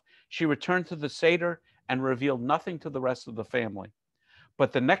herself, she returned to the Seder and revealed nothing to the rest of the family.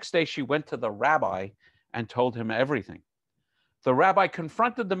 But the next day she went to the rabbi and told him everything. The rabbi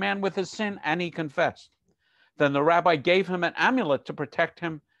confronted the man with his sin and he confessed. Then the rabbi gave him an amulet to protect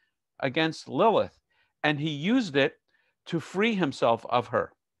him against Lilith, and he used it to free himself of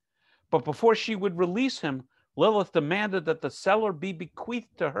her. But before she would release him, Lilith demanded that the cellar be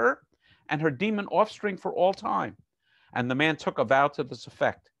bequeathed to her and her demon offspring for all time. And the man took a vow to this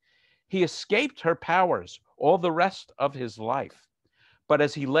effect. He escaped her powers all the rest of his life. But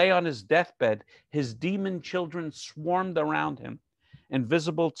as he lay on his deathbed, his demon children swarmed around him,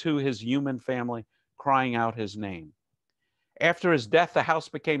 invisible to his human family, crying out his name. After his death, the house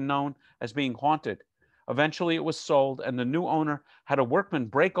became known as being haunted. Eventually, it was sold, and the new owner had a workman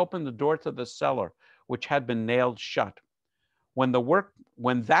break open the door to the cellar, which had been nailed shut. When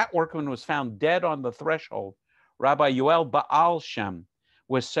that workman was found dead on the threshold, Rabbi Yoel Baal Shem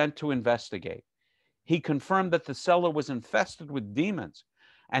was sent to investigate. He confirmed that the cellar was infested with demons,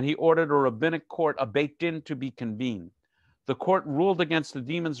 and he ordered a rabbinic court, a Beit Din, to be convened. The court ruled against the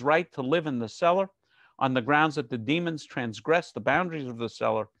demons' right to live in the cellar on the grounds that the demons transgressed the boundaries of the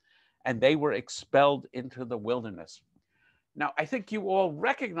cellar, and they were expelled into the wilderness. Now, I think you all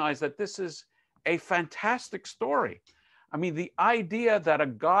recognize that this is a fantastic story. I mean, the idea that a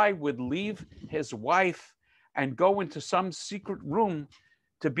guy would leave his wife and go into some secret room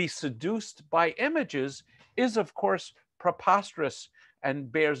to be seduced by images is, of course, preposterous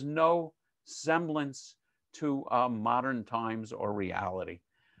and bears no semblance to modern times or reality.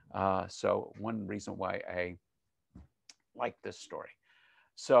 So one reason why I like this story.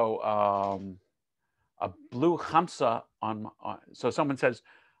 So a blue chamsa so someone says,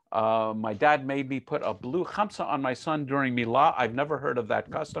 my dad made me put a blue chamsa on my son during Milah. I've never heard of that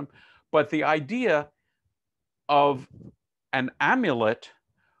custom, but the idea of an amulet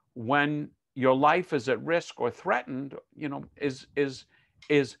when your life is at risk or threatened,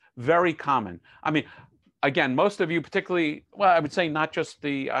 is very common. I mean, again, most of you, particularly, well, I would say not just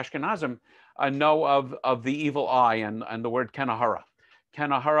the Ashkenazim, know of the evil eye and the word kenahara.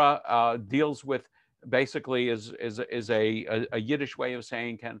 Kenahara deals with, basically is a Yiddish way of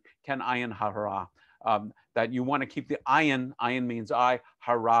saying ken ayin hara, that you want to keep the ayin means eye,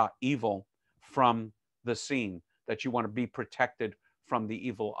 hara, evil, from the scene, that you want to be protected from the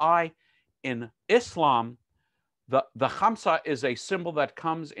evil eye. In Islam, the Khamsa is a symbol that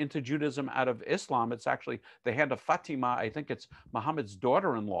comes into Judaism out of Islam. It's actually the hand of Fatima. I think it's Muhammad's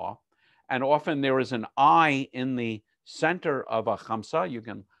daughter-in-law. And often there is an eye in the center of a Khamsa. You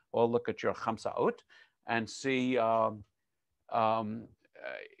can all look at your Khamsaot and see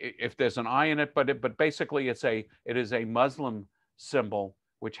if there's an eye in it. But basically, it is a Muslim symbol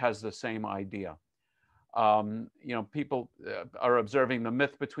which has the same idea. People are observing the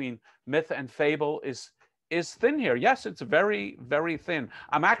myth between myth and fable is thin here. Yes, it's very, very thin.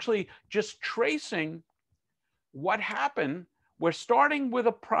 I'm actually just tracing what happened. We're starting with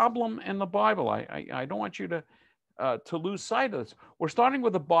a problem in the Bible. I don't want you to lose sight of this. We're starting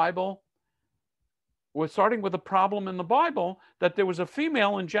with a Bible. We're starting with a problem in the Bible that there was a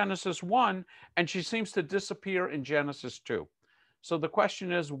female in Genesis 1, and she seems to disappear in Genesis 2. So the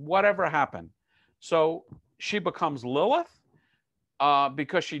question is, whatever happened? So she becomes Lilith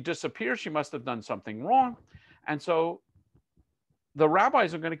because she disappears. She must have done something wrong. And so the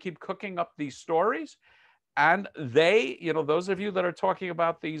rabbis are going to keep cooking up these stories. And they, those of you that are talking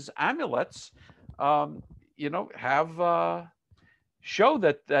about these amulets, have show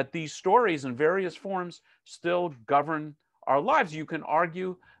that these stories in various forms still govern our lives. You can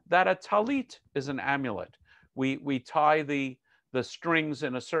argue that a talit is an amulet. We tie the strings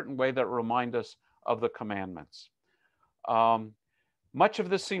in a certain way that remind us of the commandments. Much of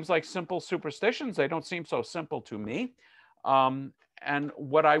this seems like simple superstitions. They don't seem so simple to me. And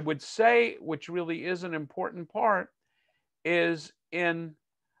what I would say, which really is an important part, is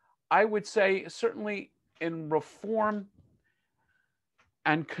I would say, certainly in Reform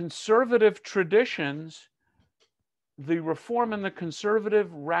and conservative traditions, the Reform and the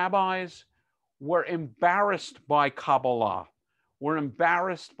conservative rabbis were embarrassed by Kabbalah, were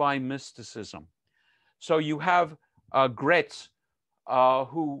embarrassed by mysticism. So you have Gretz,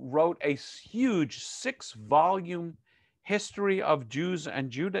 who wrote a huge 6-volume history of Jews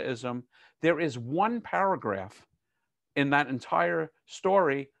and Judaism. There is one paragraph in that entire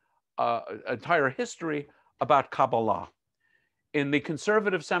story, entire history about Kabbalah. In the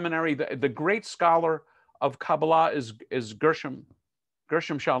conservative seminary, the great scholar of Kabbalah is Gershom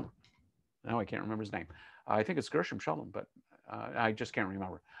Shalom. Now I can't remember his name. I think it's Gershom Shalom, but I just can't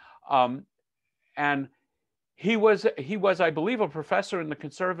remember. And he was, I believe, a professor in the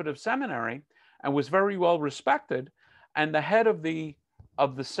conservative seminary and was very well respected. And the head of the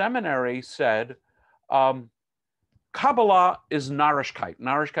seminary said, Kabbalah is narishkeit.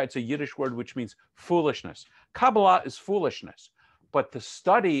 Narishkeit is a Yiddish word which means foolishness. Kabbalah is foolishness, but the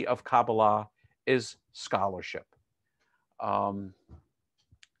study of Kabbalah is scholarship. I'm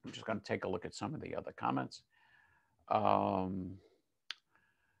just going to take a look at some of the other comments.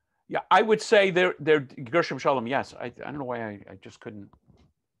 Yeah, I would say they're Gershom Shalom. Yes, I don't know why I just couldn't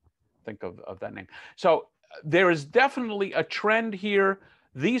think of that name. So there is definitely a trend here.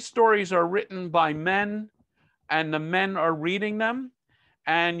 These stories are written by men, and the men are reading them,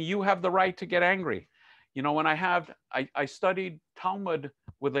 and you have the right to get angry. When I studied Talmud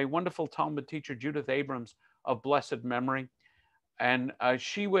with a wonderful Talmud teacher, Judith Abrams, of blessed memory, and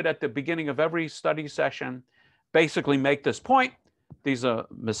she would, at the beginning of every study session, basically make this point: these are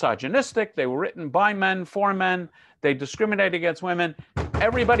misogynistic. They were written by men, for men. They discriminate against women.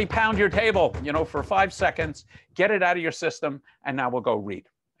 Everybody pound your table, for 5 seconds, get it out of your system, and now we'll go read.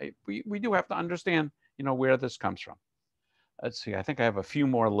 We do have to understand, where this comes from. Let's see, I think I have a few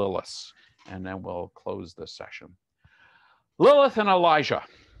more Liliths, and then we'll close this session. Lilith and Elijah.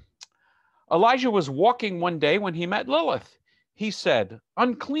 Elijah was walking one day when he met Lilith. He said,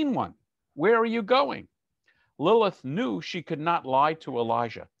 "Unclean one, where are you going?" Lilith knew she could not lie to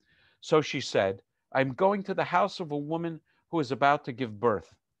Elijah. So she said, "I'm going to the house of a woman who is about to give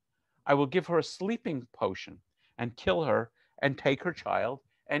birth. I will give her a sleeping potion and kill her and take her child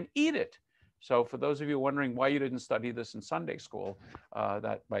and eat it." So for those of you wondering why you didn't study this in Sunday school,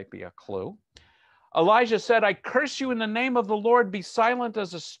 that might be a clue. Elijah said, "I curse you in the name of the Lord, be silent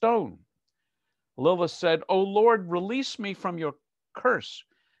as a stone." Lilith said, "O Lord, release me from your curse,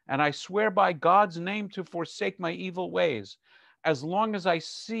 and I swear by God's name to forsake my evil ways. As long as I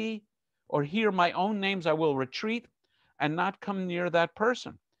see or hear my own names, I will retreat and not come near that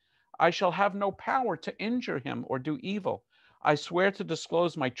person. I shall have no power to injure him or do evil. I swear to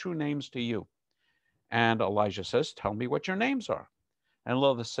disclose my true names to you." And Elijah says, "Tell me what your names are." And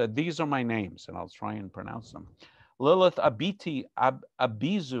Lilith said, "These are my names," and I'll try and pronounce them. Lilith Abiti,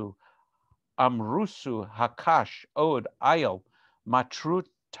 Abizu, Amrusu, Hakash, Od, Ayel,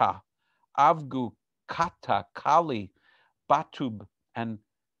 Matruta, Avgu, Kata, Kali, Batub, and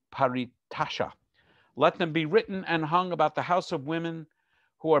Paritasha. Let them be written and hung about the house of women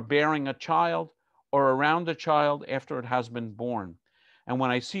who are bearing a child, or around a child after it has been born. And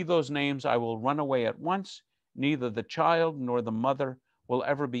when I see those names, I will run away at once. Neither the child nor the mother will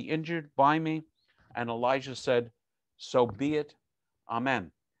ever be injured by me. And Elijah said, "So be it.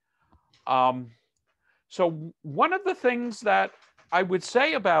 Amen." So one of the things that I would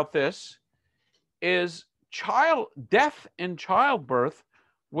say about this is death in childbirth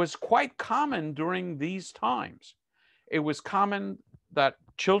was quite common during these times. It was common that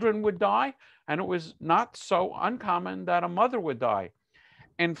children would die, and it was not so uncommon that a mother would die.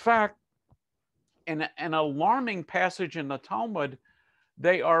 In fact, in an alarming passage in the Talmud,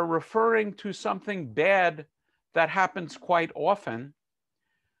 they are referring to something bad that happens quite often.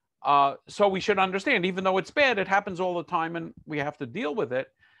 So we should understand, even though it's bad, it happens all the time and we have to deal with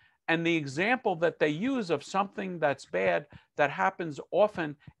it. And the example that they use of something that's bad that happens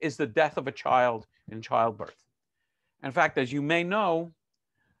often is the death of a child in childbirth. In fact, as you may know,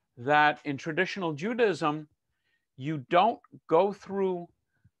 that in traditional Judaism, you don't go through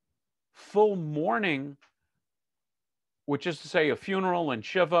full mourning, which is to say a funeral and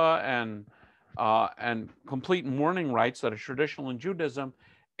shiva and complete mourning rites that are traditional in Judaism,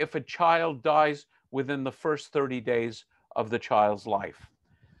 if a child dies within the first 30 days of the child's life.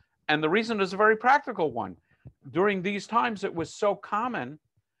 And the reason is a very practical one. During these times, it was so common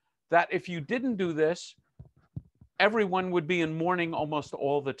that if you didn't do this, everyone would be in mourning almost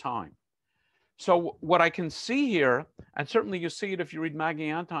all the time. So what I can see here, and certainly you see it if you read Maggie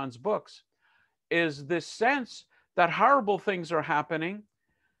Anton's books, is this sense that horrible things are happening,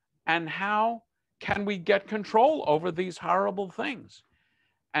 and how can we get control over these horrible things?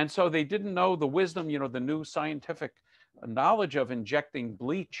 And so they didn't know the wisdom, the new scientific knowledge of injecting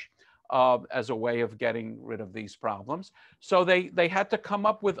bleach as a way of getting rid of these problems. So they had to come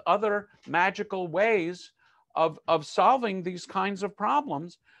up with other magical ways of solving these kinds of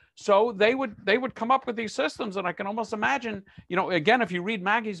problems. So they would come up with these systems, and I can almost imagine, again, if you read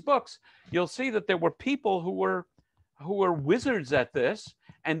Maggie's books, you'll see that there were people who were wizards at this,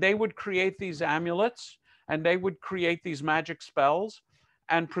 and they would create these amulets, and they would create these magic spells,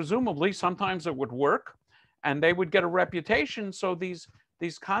 and presumably sometimes it would work, and they would get a reputation. So these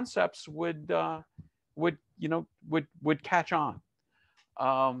concepts would catch on.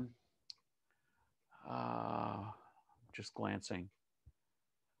 Just glancing.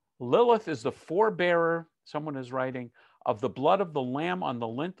 Lilith is the forebearer, someone is writing, of the blood of the lamb on the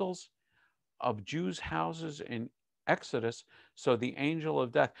lintels of Jews' houses in Exodus, so the angel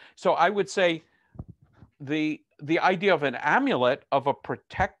of death. So I would say the idea of an amulet, of a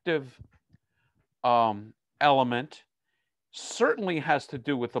protective element, certainly has to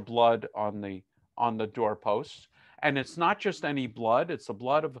do with the blood on the doorposts. And it's not just any blood, it's the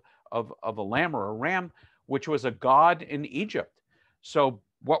blood of a lamb or a ram, which was a god in Egypt. So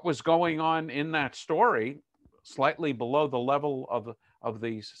what was going on in that story, slightly below the level of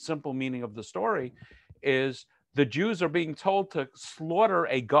the simple meaning of the story, is the Jews are being told to slaughter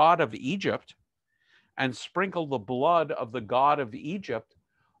a god of Egypt and sprinkle the blood of the god of Egypt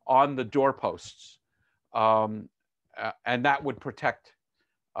on the doorposts. And that would protect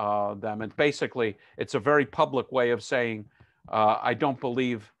them. And basically, it's a very public way of saying, I don't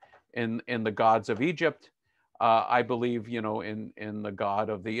believe in the gods of Egypt. I believe, in the God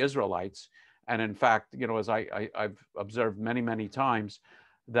of the Israelites. And in fact, as I've observed many, many times,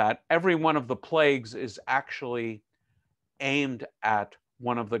 that every one of the plagues is actually aimed at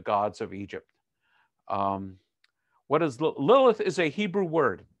one of the gods of Egypt. What is Lilith? Is a Hebrew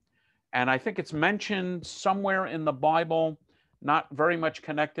word. And I think it's mentioned somewhere in the Bible, not very much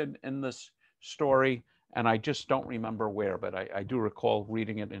connected in this story. And I just don't remember where, but I do recall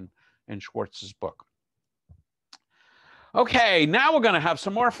reading it in Schwartz's book. Okay, now we're going to have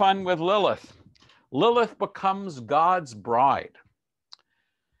some more fun with Lilith. Lilith becomes God's bride.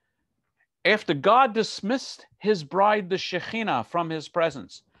 After God dismissed his bride, the Shechinah, from his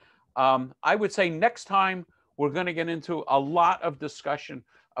presence, I would say next time we're going to get into a lot of discussion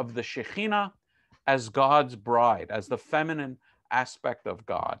of the Shechinah as God's bride, as the feminine aspect of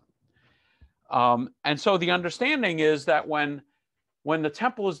God. And so the understanding is that when the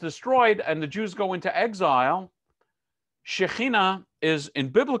temple is destroyed and the Jews go into exile, Shechinah is, in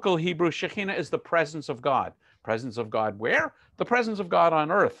biblical Hebrew, Shechinah is the presence of God. Presence of God where? The presence of God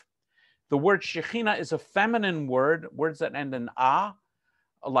on earth. The word Shechinah is a feminine word. Words that end in ah,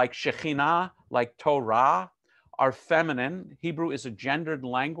 like Shechinah, like Torah, are feminine. Hebrew is a gendered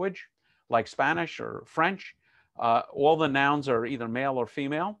language, like Spanish or French. All the nouns are either male or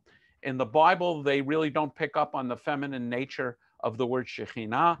female. In the Bible, they really don't pick up on the feminine nature of the word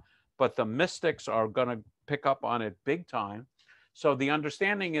Shechinah, but the mystics are going to pick up on it big time. So the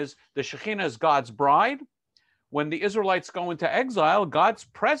understanding is the Shechinah is God's bride. When the Israelites go into exile, God's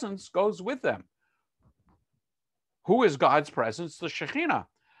presence goes with them. Who is God's presence? The Shechinah.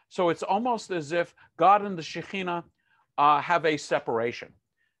 So it's almost as if God and the Shechinah have a separation.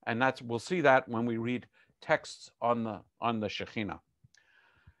 And we'll see that when we read texts on the Shechinah.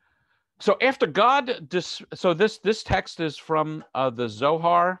 So after God, so this text is from the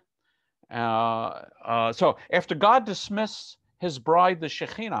Zohar. So after God dismissed his bride, the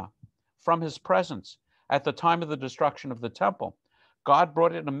Shechinah, from his presence at the time of the destruction of the temple, God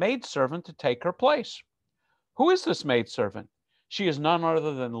brought in a maidservant to take her place. Who is this maidservant? She is none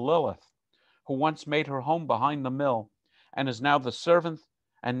other than Lilith, who once made her home behind the mill, and is now the servant,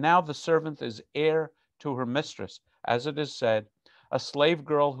 and now the servant is heir to her mistress, as it is said, a slave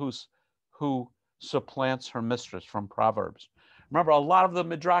girl who supplants her mistress, from Proverbs. Remember, a lot of the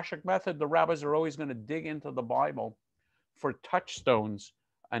Midrashic method, the rabbis are always going to dig into the Bible for touchstones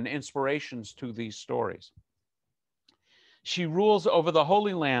and inspirations to these stories. She rules over the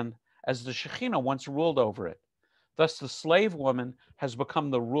Holy Land as the Shechinah once ruled over it. Thus, the slave woman has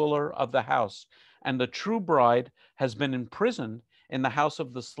become the ruler of the house, and the true bride has been imprisoned in the house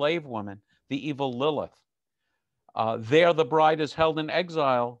of the slave woman, the evil Lilith. There, the bride is held in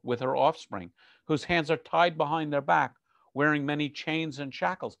exile with her offspring, whose hands are tied behind their back, wearing many chains and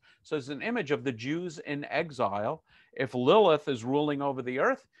shackles. So it's an image of the Jews in exile. If Lilith is ruling over the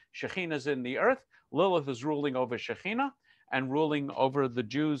earth, Shechinah is in the earth, Lilith is ruling over Shechinah and ruling over the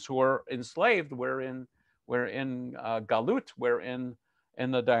Jews who are enslaved. We're in Galut, we're in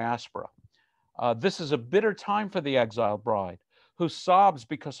the diaspora. This is a bitter time for the exiled bride, who sobs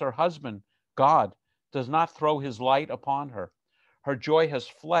because her husband, God, does not throw his light upon her. Her joy has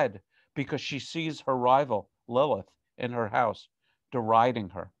fled because she sees her rival, Lilith, in her house, deriding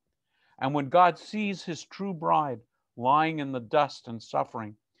her. And when God sees his true bride lying in the dust and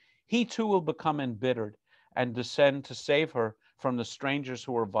suffering, he too will become embittered and descend to save her from the strangers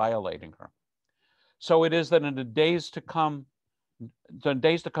who are violating her. So it is that in the days to come,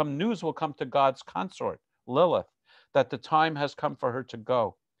 news will come to God's consort, Lilith, that the time has come for her to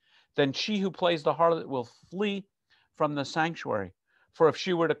go. Then she who plays the harlot will flee from the sanctuary. For if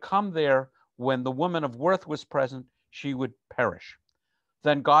she were to come there when the woman of worth was present, she would perish.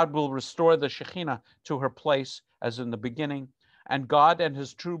 Then God will restore the Shechinah to her place as in the beginning, and God and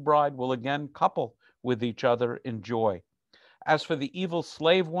his true bride will again couple with each other in joy. As for the evil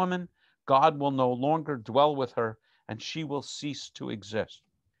slave woman, God will no longer dwell with her, and she will cease to exist.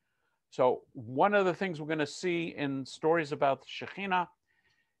 So one of the things we're going to see in stories about Shechinah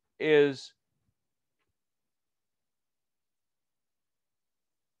is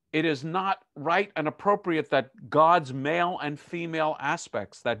it is not right and appropriate that God's male and female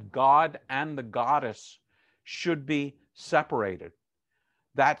aspects, that God and the goddess should be separated.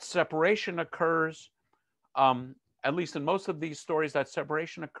 That separation occurs, at least in most of these stories, that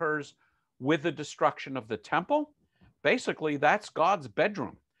separation occurs with the destruction of the temple. Basically, that's God's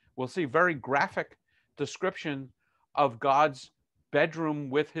bedroom. We'll see very graphic description of God's bedroom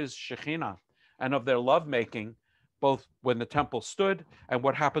with his Shechinah and of their lovemaking, both when the temple stood and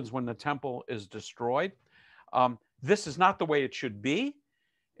what happens when the temple is destroyed. This is not the way it should be.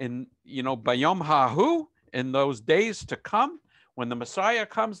 In, Bayom Hahu, in those days to come, when the Messiah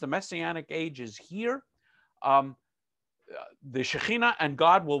comes, the Messianic age is here. The Shechinah and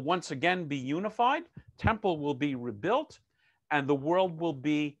God will once again be unified. Temple will be rebuilt, and the world will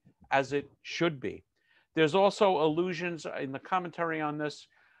be as it should be. There's also allusions in the commentary on this.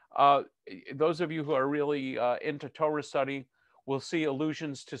 Those of you who are really into Torah study will see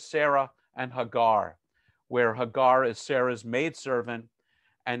allusions to Sarah and Hagar, where Hagar is Sarah's maidservant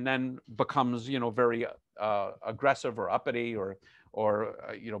and then becomes, very aggressive or uppity or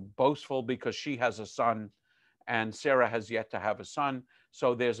boastful because she has a son and Sarah has yet to have a son.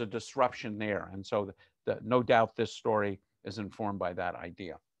 So there's a disruption there. And so no doubt this story is informed by that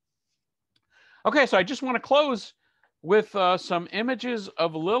idea. Okay, so I just want to close with some images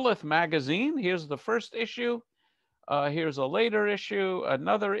of Lilith magazine. Here's the first issue. Here's a later issue,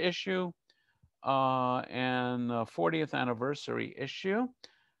 another issue, and the 40th anniversary issue.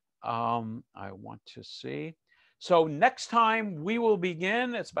 I want to see. So next time we will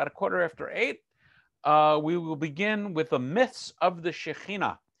begin, it's about 8:15. We will begin with the myths of the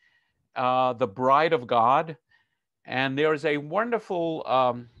Shechinah, the bride of God. And there's a wonderful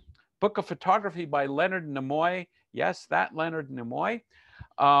book of photography by Leonard Nimoy. Yes, that Leonard Nimoy,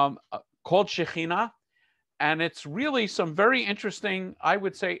 called Shechinah. And it's really some very interesting, I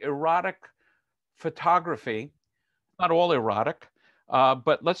would say, erotic photography. Not all erotic,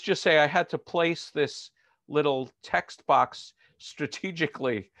 but let's just say I had to place this little text box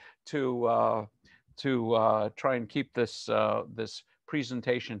strategically to try and keep this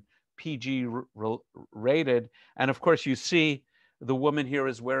presentation PG rated. And of course, you see the woman here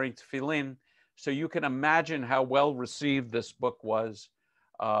is wearing tefillin. So you can imagine how well received this book was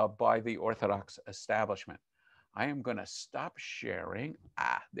by the Orthodox establishment. I am going to stop sharing.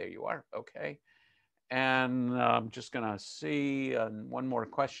 There you are. Okay. And I'm just going to see one more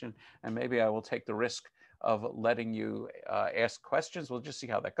question, and maybe I will take the risk of letting you ask questions. We'll just see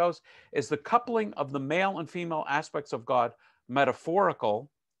how that goes. Is the coupling of the male and female aspects of God metaphorical,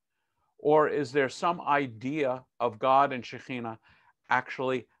 or is there some idea of God and Shechinah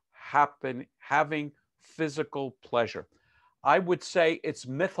actually having physical pleasure? I would say it's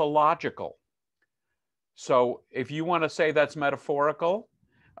mythological. So if you want to say that's metaphorical,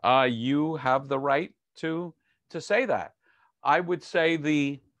 you have the right to say that. I would say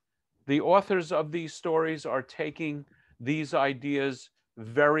the authors of these stories are taking these ideas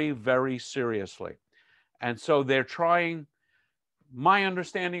very, very seriously. And so they're trying My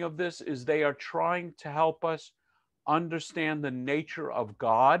understanding of this is they are trying to help us understand the nature of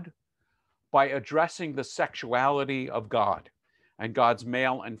God by addressing the sexuality of God and God's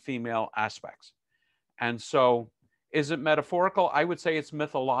male and female aspects. And so, is it metaphorical? I would say it's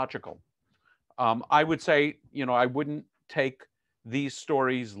mythological. I would say, I wouldn't take these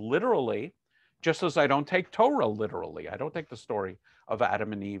stories literally, just as I don't take Torah literally. I don't take the story of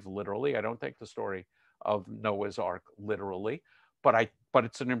Adam and Eve literally. I don't take the story of Noah's Ark literally. But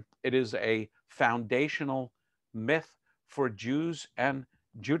it is a foundational myth for Jews and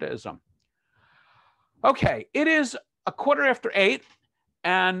Judaism. Okay, it is 8:15,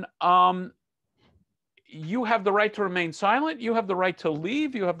 and you have the right to remain silent. You have the right to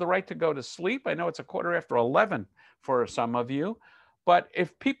leave. You have the right to go to sleep. I know it's 11:15 for some of you, but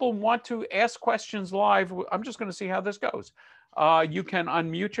if people want to ask questions live, I'm just going to see how this goes. You can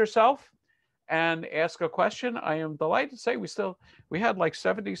unmute yourself and ask a question. I am delighted to say we had like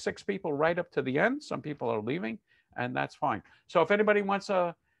 76 people right up to the end. Some people are leaving, and that's fine. So if anybody wants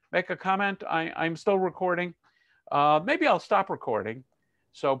to make a comment, I'm still recording. Maybe I'll stop recording,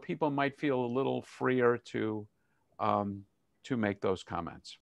 so people might feel a little freer to make those comments.